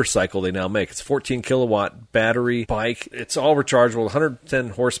a motorcycle they now make. It's a 14-kilowatt battery bike. It's all rechargeable, 110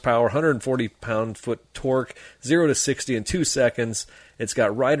 horsepower, 140 pound-foot torque, 0 to 60 in 2 seconds. It's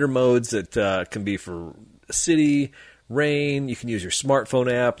got rider modes that can be for city, rain. You can use your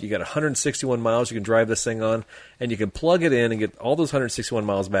smartphone app. You got 161 miles you can drive this thing on, and you can plug it in and get all those 161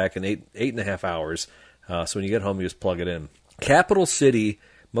 miles back in eight and a half hours. So when you get home, you just plug it in. Capital City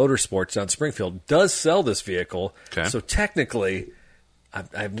Motorsports down in Springfield does sell this vehicle. Okay. So technically,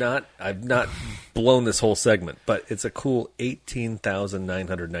 I've not blown this whole segment, but it's a cool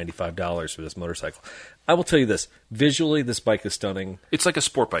 $18,995 for this motorcycle. I will tell you this: visually, this bike is stunning. It's like a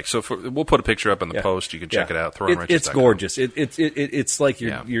sport bike. So we'll put a picture up in the post. You can check it out. It's gorgeous. It's like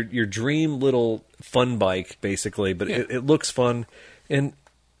your dream little fun bike, basically. But it looks fun, and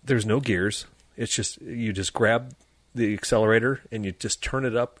there's no gears. It's just you just grab the accelerator and you just turn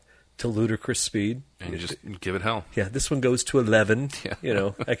it up to ludicrous speed. And you just give it hell. Yeah, this one goes to 11.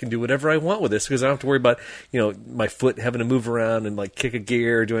 Yeah. I can do whatever I want with this because I don't have to worry about, my foot having to move around and like kick a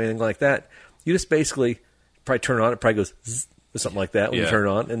gear or do anything like that. You just basically probably turn it on. It probably goes zzz, or something like that when you turn it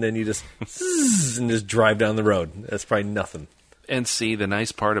on, and then you just zzz, and just drive down the road. That's probably nothing. And see, the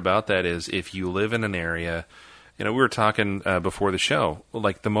nice part about that is if you live in an area, we were talking before the show,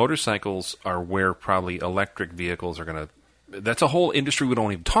 like the motorcycles are where probably electric vehicles are going to. That's a whole industry we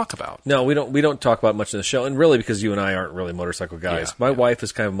don't even talk about. No, we don't talk about much in the show, and really because you and I aren't really motorcycle guys. Yeah, My wife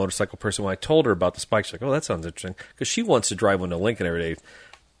is kind of a motorcycle person. When I told her about the spike, she's like, "Oh, that sounds interesting," because she wants to drive one to Lincoln every day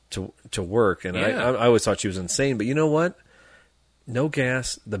to work, and I always thought she was insane. But you know what? No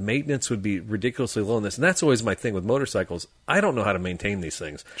gas, the maintenance would be ridiculously low in this, and that's always my thing with motorcycles. I don't know how to maintain these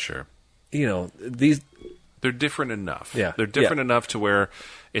things. Sure, they're different enough. Yeah, they're different enough to where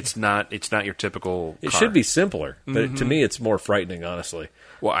it's not your typical. It car. should be simpler, but to me, it's more frightening, honestly.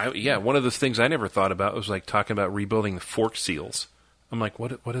 Well, one of the things I never thought about was like talking about rebuilding the fork seals. I'm like,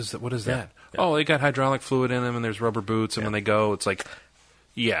 what is that? What is that? Yeah. Oh, they got hydraulic fluid in them, and there's rubber boots, and when they go, it's like.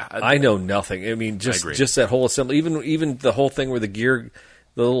 Yeah, I know nothing. I mean, just that whole assembly, even the whole thing where the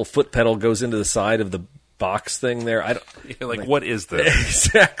little foot pedal goes into the side of the box thing there. I don't what is this?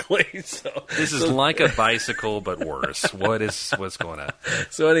 Exactly. So this is like a bicycle, but worse. What's going on?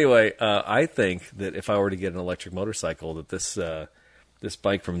 So anyway, I think that if I were to get an electric motorcycle, that this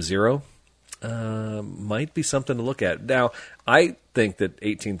bike from Zero might be something to look at. Now, I think that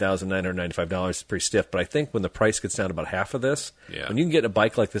 $18,995 is pretty stiff, but I think when the price gets down to about half of this, when you can get a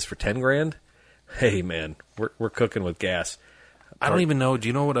bike like this for $10,000, hey man, we're cooking with gas. I don't even know. Do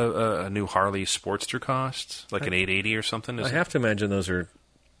you know what a new Harley Sportster costs? Like an 880 or something? I have to imagine those are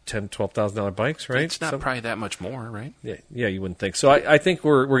 $10,000, $12,000 bikes, right? It's not probably that much more, right? Yeah, you wouldn't think. So I think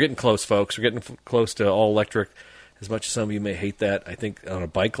we're getting close, folks. We're getting close to all electric. As much as some of you may hate that, I think on a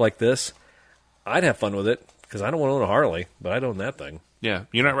bike like this, I'd have fun with it because I don't want to own a Harley, but I'd own that thing. Yeah,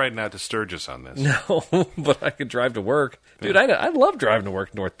 you're not riding out to Sturgis on this. No, but I could drive to work. Dude, I'd love driving to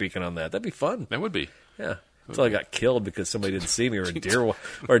work North Beacon on that. That'd be fun. That would be. Yeah. Until I got killed because somebody didn't see me or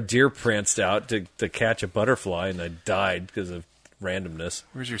a deer pranced out to catch a butterfly and I died because of randomness.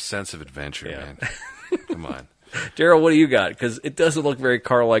 Where's your sense of adventure, man? Come on. Daryl, what do you got? Because it doesn't look very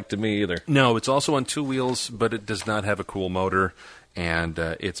car-like to me either. No, it's also on 2 wheels, but it does not have a cool motor, and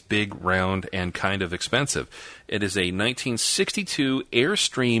it's big, round, and kind of expensive. It is a 1962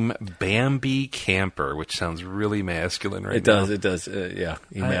 Airstream Bambi camper, which sounds really masculine right now. It does, yeah,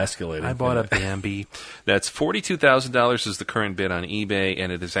 emasculated. I bought a Bambi. That's $42,000 is the current bid on eBay,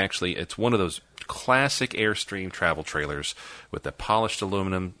 and it's one of those classic Airstream travel trailers with the polished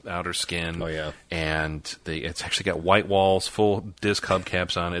aluminum outer skin. Oh, yeah. And it's actually got white walls, full disc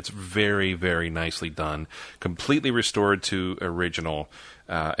hubcaps on it. It's very, very nicely done. Completely restored to original.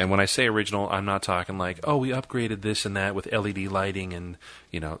 And when I say original, I'm not talking like, oh, we upgraded this and that with LED lighting and,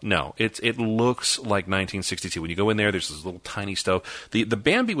 no. It looks like 1962. When you go in there, there's this little tiny stove. The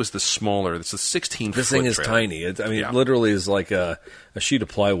Bambi was the smaller. It's a 16-foot This thing is trailer. tiny. It literally is like a sheet of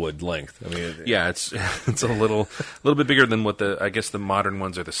plywood length. Yeah, it's a little bit bigger than what I guess the modern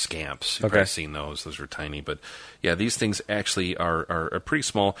ones are the Scamps. You've probably seen those. Those are tiny. But yeah, these things actually are pretty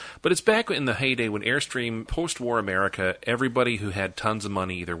small. But it's back in the heyday when Airstream, post-war America, everybody who had tons of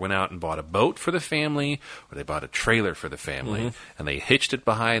money either went out and bought a boat for the family or they bought a trailer for the family and they hitched it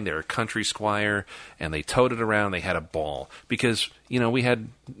behind their country squire and they towed it around. They had a ball because, we had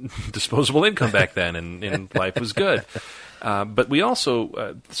disposable income back then and life was good. But we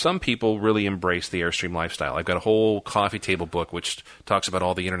also, some people really embrace the Airstream lifestyle. I've got a whole coffee table book which talks about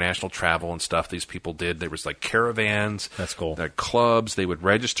all the international travel and stuff these people did. There was like caravans. That's cool. Clubs. They would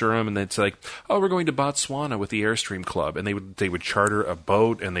register them, and it's like, oh, we're going to Botswana with the Airstream Club, and they would charter a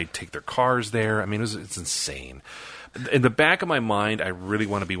boat and they'd take their cars there. I mean, it's insane. In the back of my mind, I really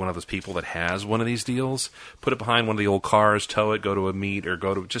want to be one of those people that has one of these deals, put it behind one of the old cars, tow it, go to a meet, or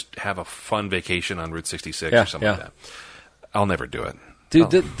go to just have a fun vacation on Route 66 or something like that. I'll never do it.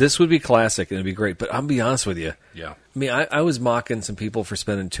 Dude, this would be classic and it'd be great. But I'll be honest with you. Yeah. I mean, I was mocking some people for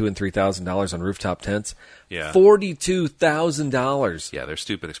spending $2,000 and $3,000 on rooftop tents. Yeah. $42,000. Yeah, they're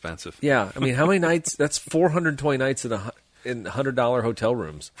stupid expensive. Yeah. I mean, how many nights? That's 420 nights in $100 hotel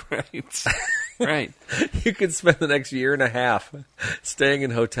rooms. Right. Right. You could spend the next year and a half staying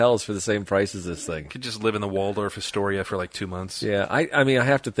in hotels for the same price as this thing. You could just live in the Waldorf Astoria for like 2 months. Yeah. I mean, I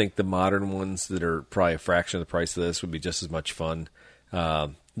have to think the modern ones that are probably a fraction of the price of this would be just as much fun.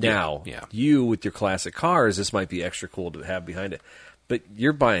 Now, you with your classic cars, this might be extra cool to have behind it. But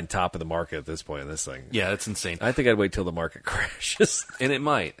you're buying top of the market at this point in this thing. Yeah, that's insane. I think I'd wait till the market crashes. And it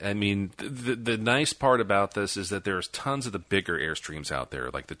might. I mean, the nice part about this is that there's tons of the bigger Airstreams out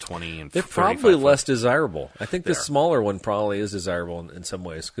there, like the 20 and 35 They're probably foot. less desirable. I think the smaller one probably is desirable in some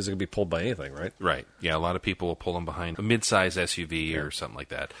ways because it can be pulled by anything, right? Right. Yeah, a lot of people will pull them behind a mid-size SUV or something like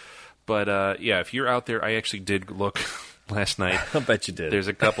that. But, if you're out there, I actually did look last night. I bet you did. There's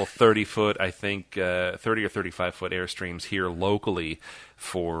a couple 30-foot, I think, 30 or 35-foot Airstreams here locally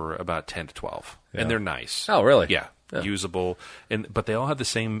for about 10 to 12. Yeah. And they're nice. Oh, really? Yeah. Usable. But they all have the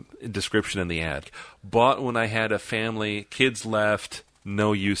same description in the ad. Bought when I had a family, kids left,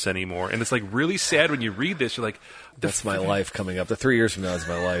 no use anymore. And it's like really sad when you read this. You're like, that's my life coming up. The 3 years from now is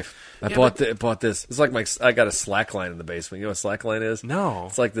my life. I bought this. It's like I got a slack line in the basement. You know what a slack line is? No.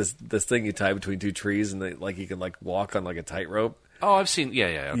 It's like this thing you tie between two trees and you can walk on like a tightrope. Oh, I've seen.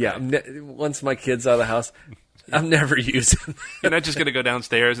 Yeah. Okay. Yeah. Once my kid's out of the house, I'm never using it. You're not just going to go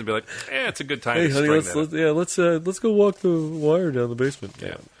downstairs and be like, it's a good time to honey, let's go walk the wire down the basement.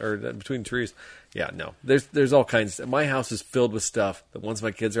 Yeah. Or between trees. Yeah, no. There's all kinds. My house is filled with stuff that once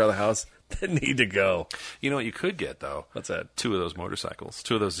my kids are out of the house, they need to go. You know what you could get though? What's that? 2 of those motorcycles,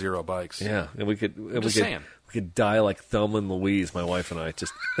 2 of those Zero bikes. Yeah, and we could saying. We could die like Thelma and Louise, my wife and I,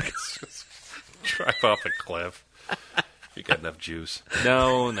 just drive off a cliff. You got enough juice.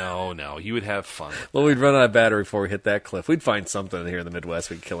 No. You would have fun. Well, we'd run out of battery before we hit that cliff. We'd find something here in the Midwest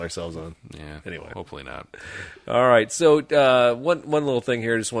we could kill ourselves on. Yeah. Anyway. Hopefully not. All right. So one little thing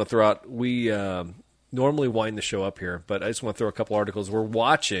here I just want to throw out. We normally wind the show up here, but I just want to throw a couple articles. We're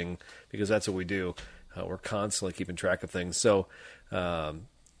watching, because that's what we do. We're constantly keeping track of things. So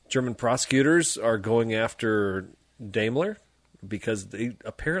German prosecutors are going after Daimler. because they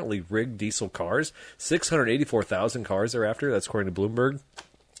apparently rigged diesel cars. 684,000 cars they're after. That's according to Bloomberg.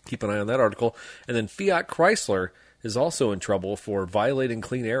 Keep an eye on that article. And then Fiat Chrysler is also in trouble for violating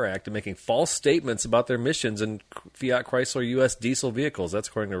Clean Air Act and making false statements about their emissions in Fiat Chrysler U.S. diesel vehicles. That's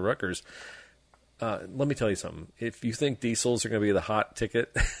according to Rutgers. Let me tell you something. If you think diesels are going to be the hot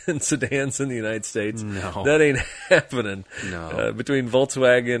ticket in sedans in the United States, No. that ain't happening. No. Between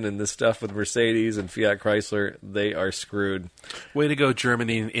Volkswagen and this stuff with Mercedes and Fiat Chrysler, they are screwed. Way to go,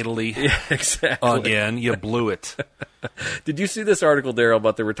 Germany and Italy. Yeah, exactly. Again, you blew it. Did you see this article, Daryl,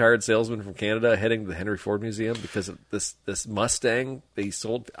 about the retired salesman from Canada heading to the Henry Ford Museum because of this Mustang that he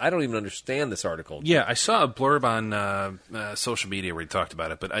sold? I don't even understand this article. Yeah, I saw a blurb on social media where he talked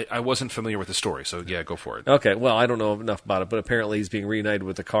about it, but I wasn't familiar with the story, so yeah, go for it. Okay, well, I don't know enough about it, but apparently he's being reunited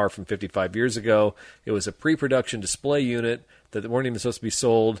with a car from 55 years ago. It was a pre-production display unit that weren't even supposed to be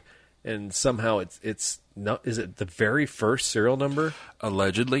sold, and somehow it's not. Is it the very first serial number?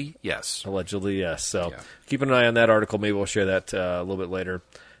 Allegedly, yes. Allegedly, yes. So Yeah. keep an eye on that article. Maybe we'll share that a little bit later.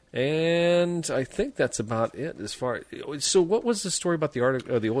 And I think that's about it as far. So, what was the story about the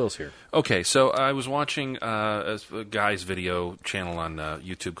oils here? Okay, so I was watching a guy's video channel on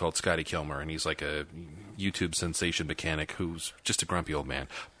YouTube called Scotty Kilmer, and he's like a YouTube sensation mechanic who's just a grumpy old man.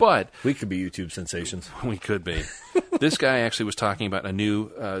 But We could be YouTube sensations. we could be. This guy actually was talking about a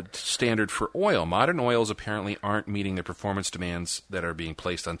new standard for oil. Modern oils apparently aren't meeting the performance demands that are being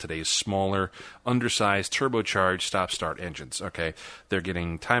placed on today's smaller, undersized, turbocharged stop-start engines. Okay, they're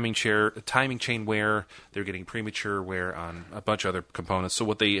getting timing chain wear. They're getting premature wear on a bunch of other components. So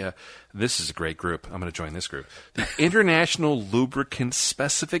what they this is a great group. I'm going to join this group. The International Lubricant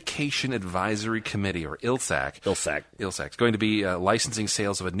Specification Advisory Committee, or ILSAC. ILSAC is going to be licensing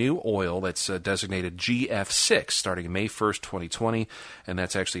sales of a new oil that's designated GF6 starting May 1st, 2020, and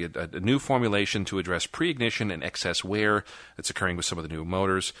that's actually a new formulation to address pre-ignition and excess wear that's occurring with some of the new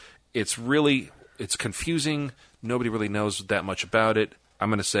motors. It's confusing. Nobody really knows that much about it. I'm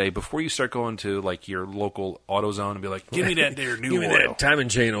going to say, before you start going to like your local AutoZone and be like, give me that there new Give me oil. that timing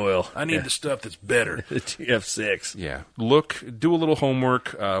chain oil. I need the stuff that's better. The GF6. Yeah. Do a little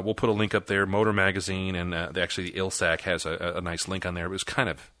homework. We'll put a link up there, Motor Magazine, and actually the ILSAC has a nice link on there. It was kind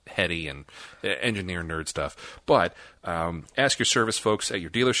of heady and engineer nerd stuff. But ask your service folks at your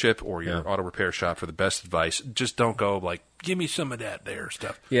dealership or your auto repair shop for the best advice. Just don't go like, give me some of that there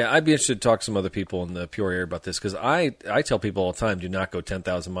stuff. Yeah, I'd be interested to talk to some other people in the Peoria area about this because I tell people all the time, do not go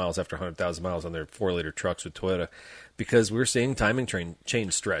 10,000 miles after 100,000 miles on their 4-liter trucks with Toyota because we're seeing timing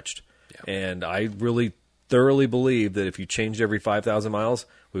chain stretched. Yeah. And I really thoroughly believe that if you changed every 5,000 miles,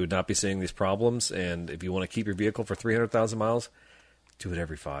 we would not be seeing these problems. And if you want to keep your vehicle for 300,000 miles, do it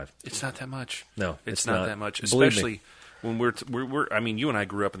every 5. It's not that much. No, it's not that much, Believe especially me. when we're. I mean, you and I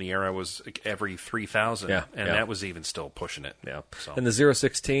grew up in the era was like every 3,000, and yeah. that was even still pushing it. Yeah. So. And the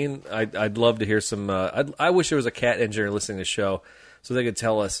 016, I'd love to hear some. I wish there was a CAT engineer listening to the show so they could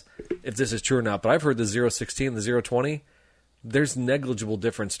tell us if this is true or not. But I've heard the 016 and the 020, there's negligible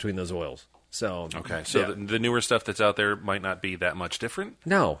difference between those oils. So okay, so yeah. the newer stuff that's out there might not be that much different.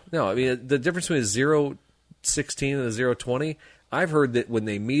 No. I mean, the difference between the 016 and the 020, I've heard that when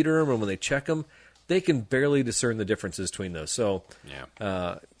they meter them and when they check them, they can barely discern the differences between those. So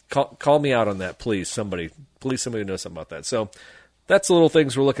yeah. Call me out on that, please. Somebody knows something about that. So that's the little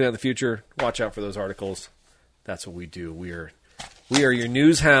things we're looking at in the future. Watch out for those articles. That's what we do. We are your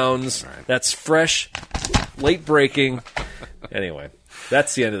news hounds. Right. That's fresh, late breaking. Anyway,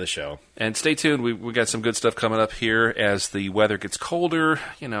 that's the end of the show. And stay tuned. We got some good stuff coming up here as the weather gets colder.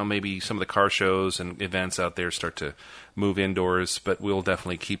 You know, maybe some of the car shows and events out there start to move indoors. But we'll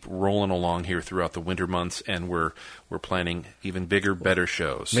definitely keep rolling along here throughout the winter months, and we're planning even bigger, better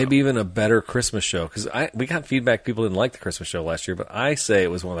shows. Maybe even a better Christmas show because we got feedback people didn't like the Christmas show last year, but I say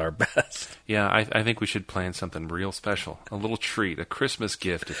it was one of our best. Yeah, I think we should plan something real special, a little treat, a Christmas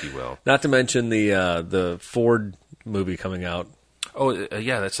gift, if you will. Not to mention the Ford movie coming out. Oh,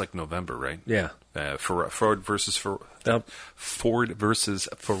 yeah, that's like November, right? Yeah. Ford versus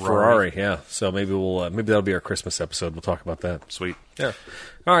Ferrari, yeah. So maybe maybe that'll be our Christmas episode. We'll talk about that. Sweet. Yeah.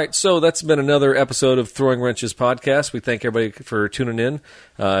 All right, so that's been another episode of Throwing Wrenches Podcast. We thank everybody for tuning in.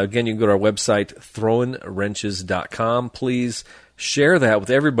 Again, you can go to our website, throwingwrenches.com. Please share that with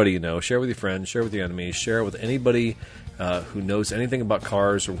everybody you know. Share it with your friends. Share it with your enemies. Share it with anybody who knows anything about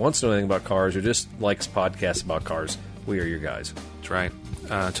cars or wants to know anything about cars or just likes podcasts about cars. We are your guys. That's right.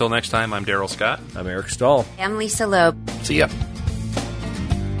 Until next time, I'm Daryl Scott. I'm Eric Stahl. I'm Lisa Loeb. See ya.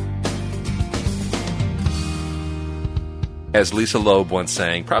 As Lisa Loeb once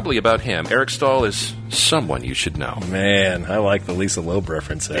sang, probably about him, Eric Stahl is someone you should know. Man, I like the Lisa Loeb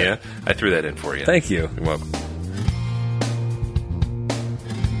reference there. Yeah? I threw that in for you. Thank you. You're welcome.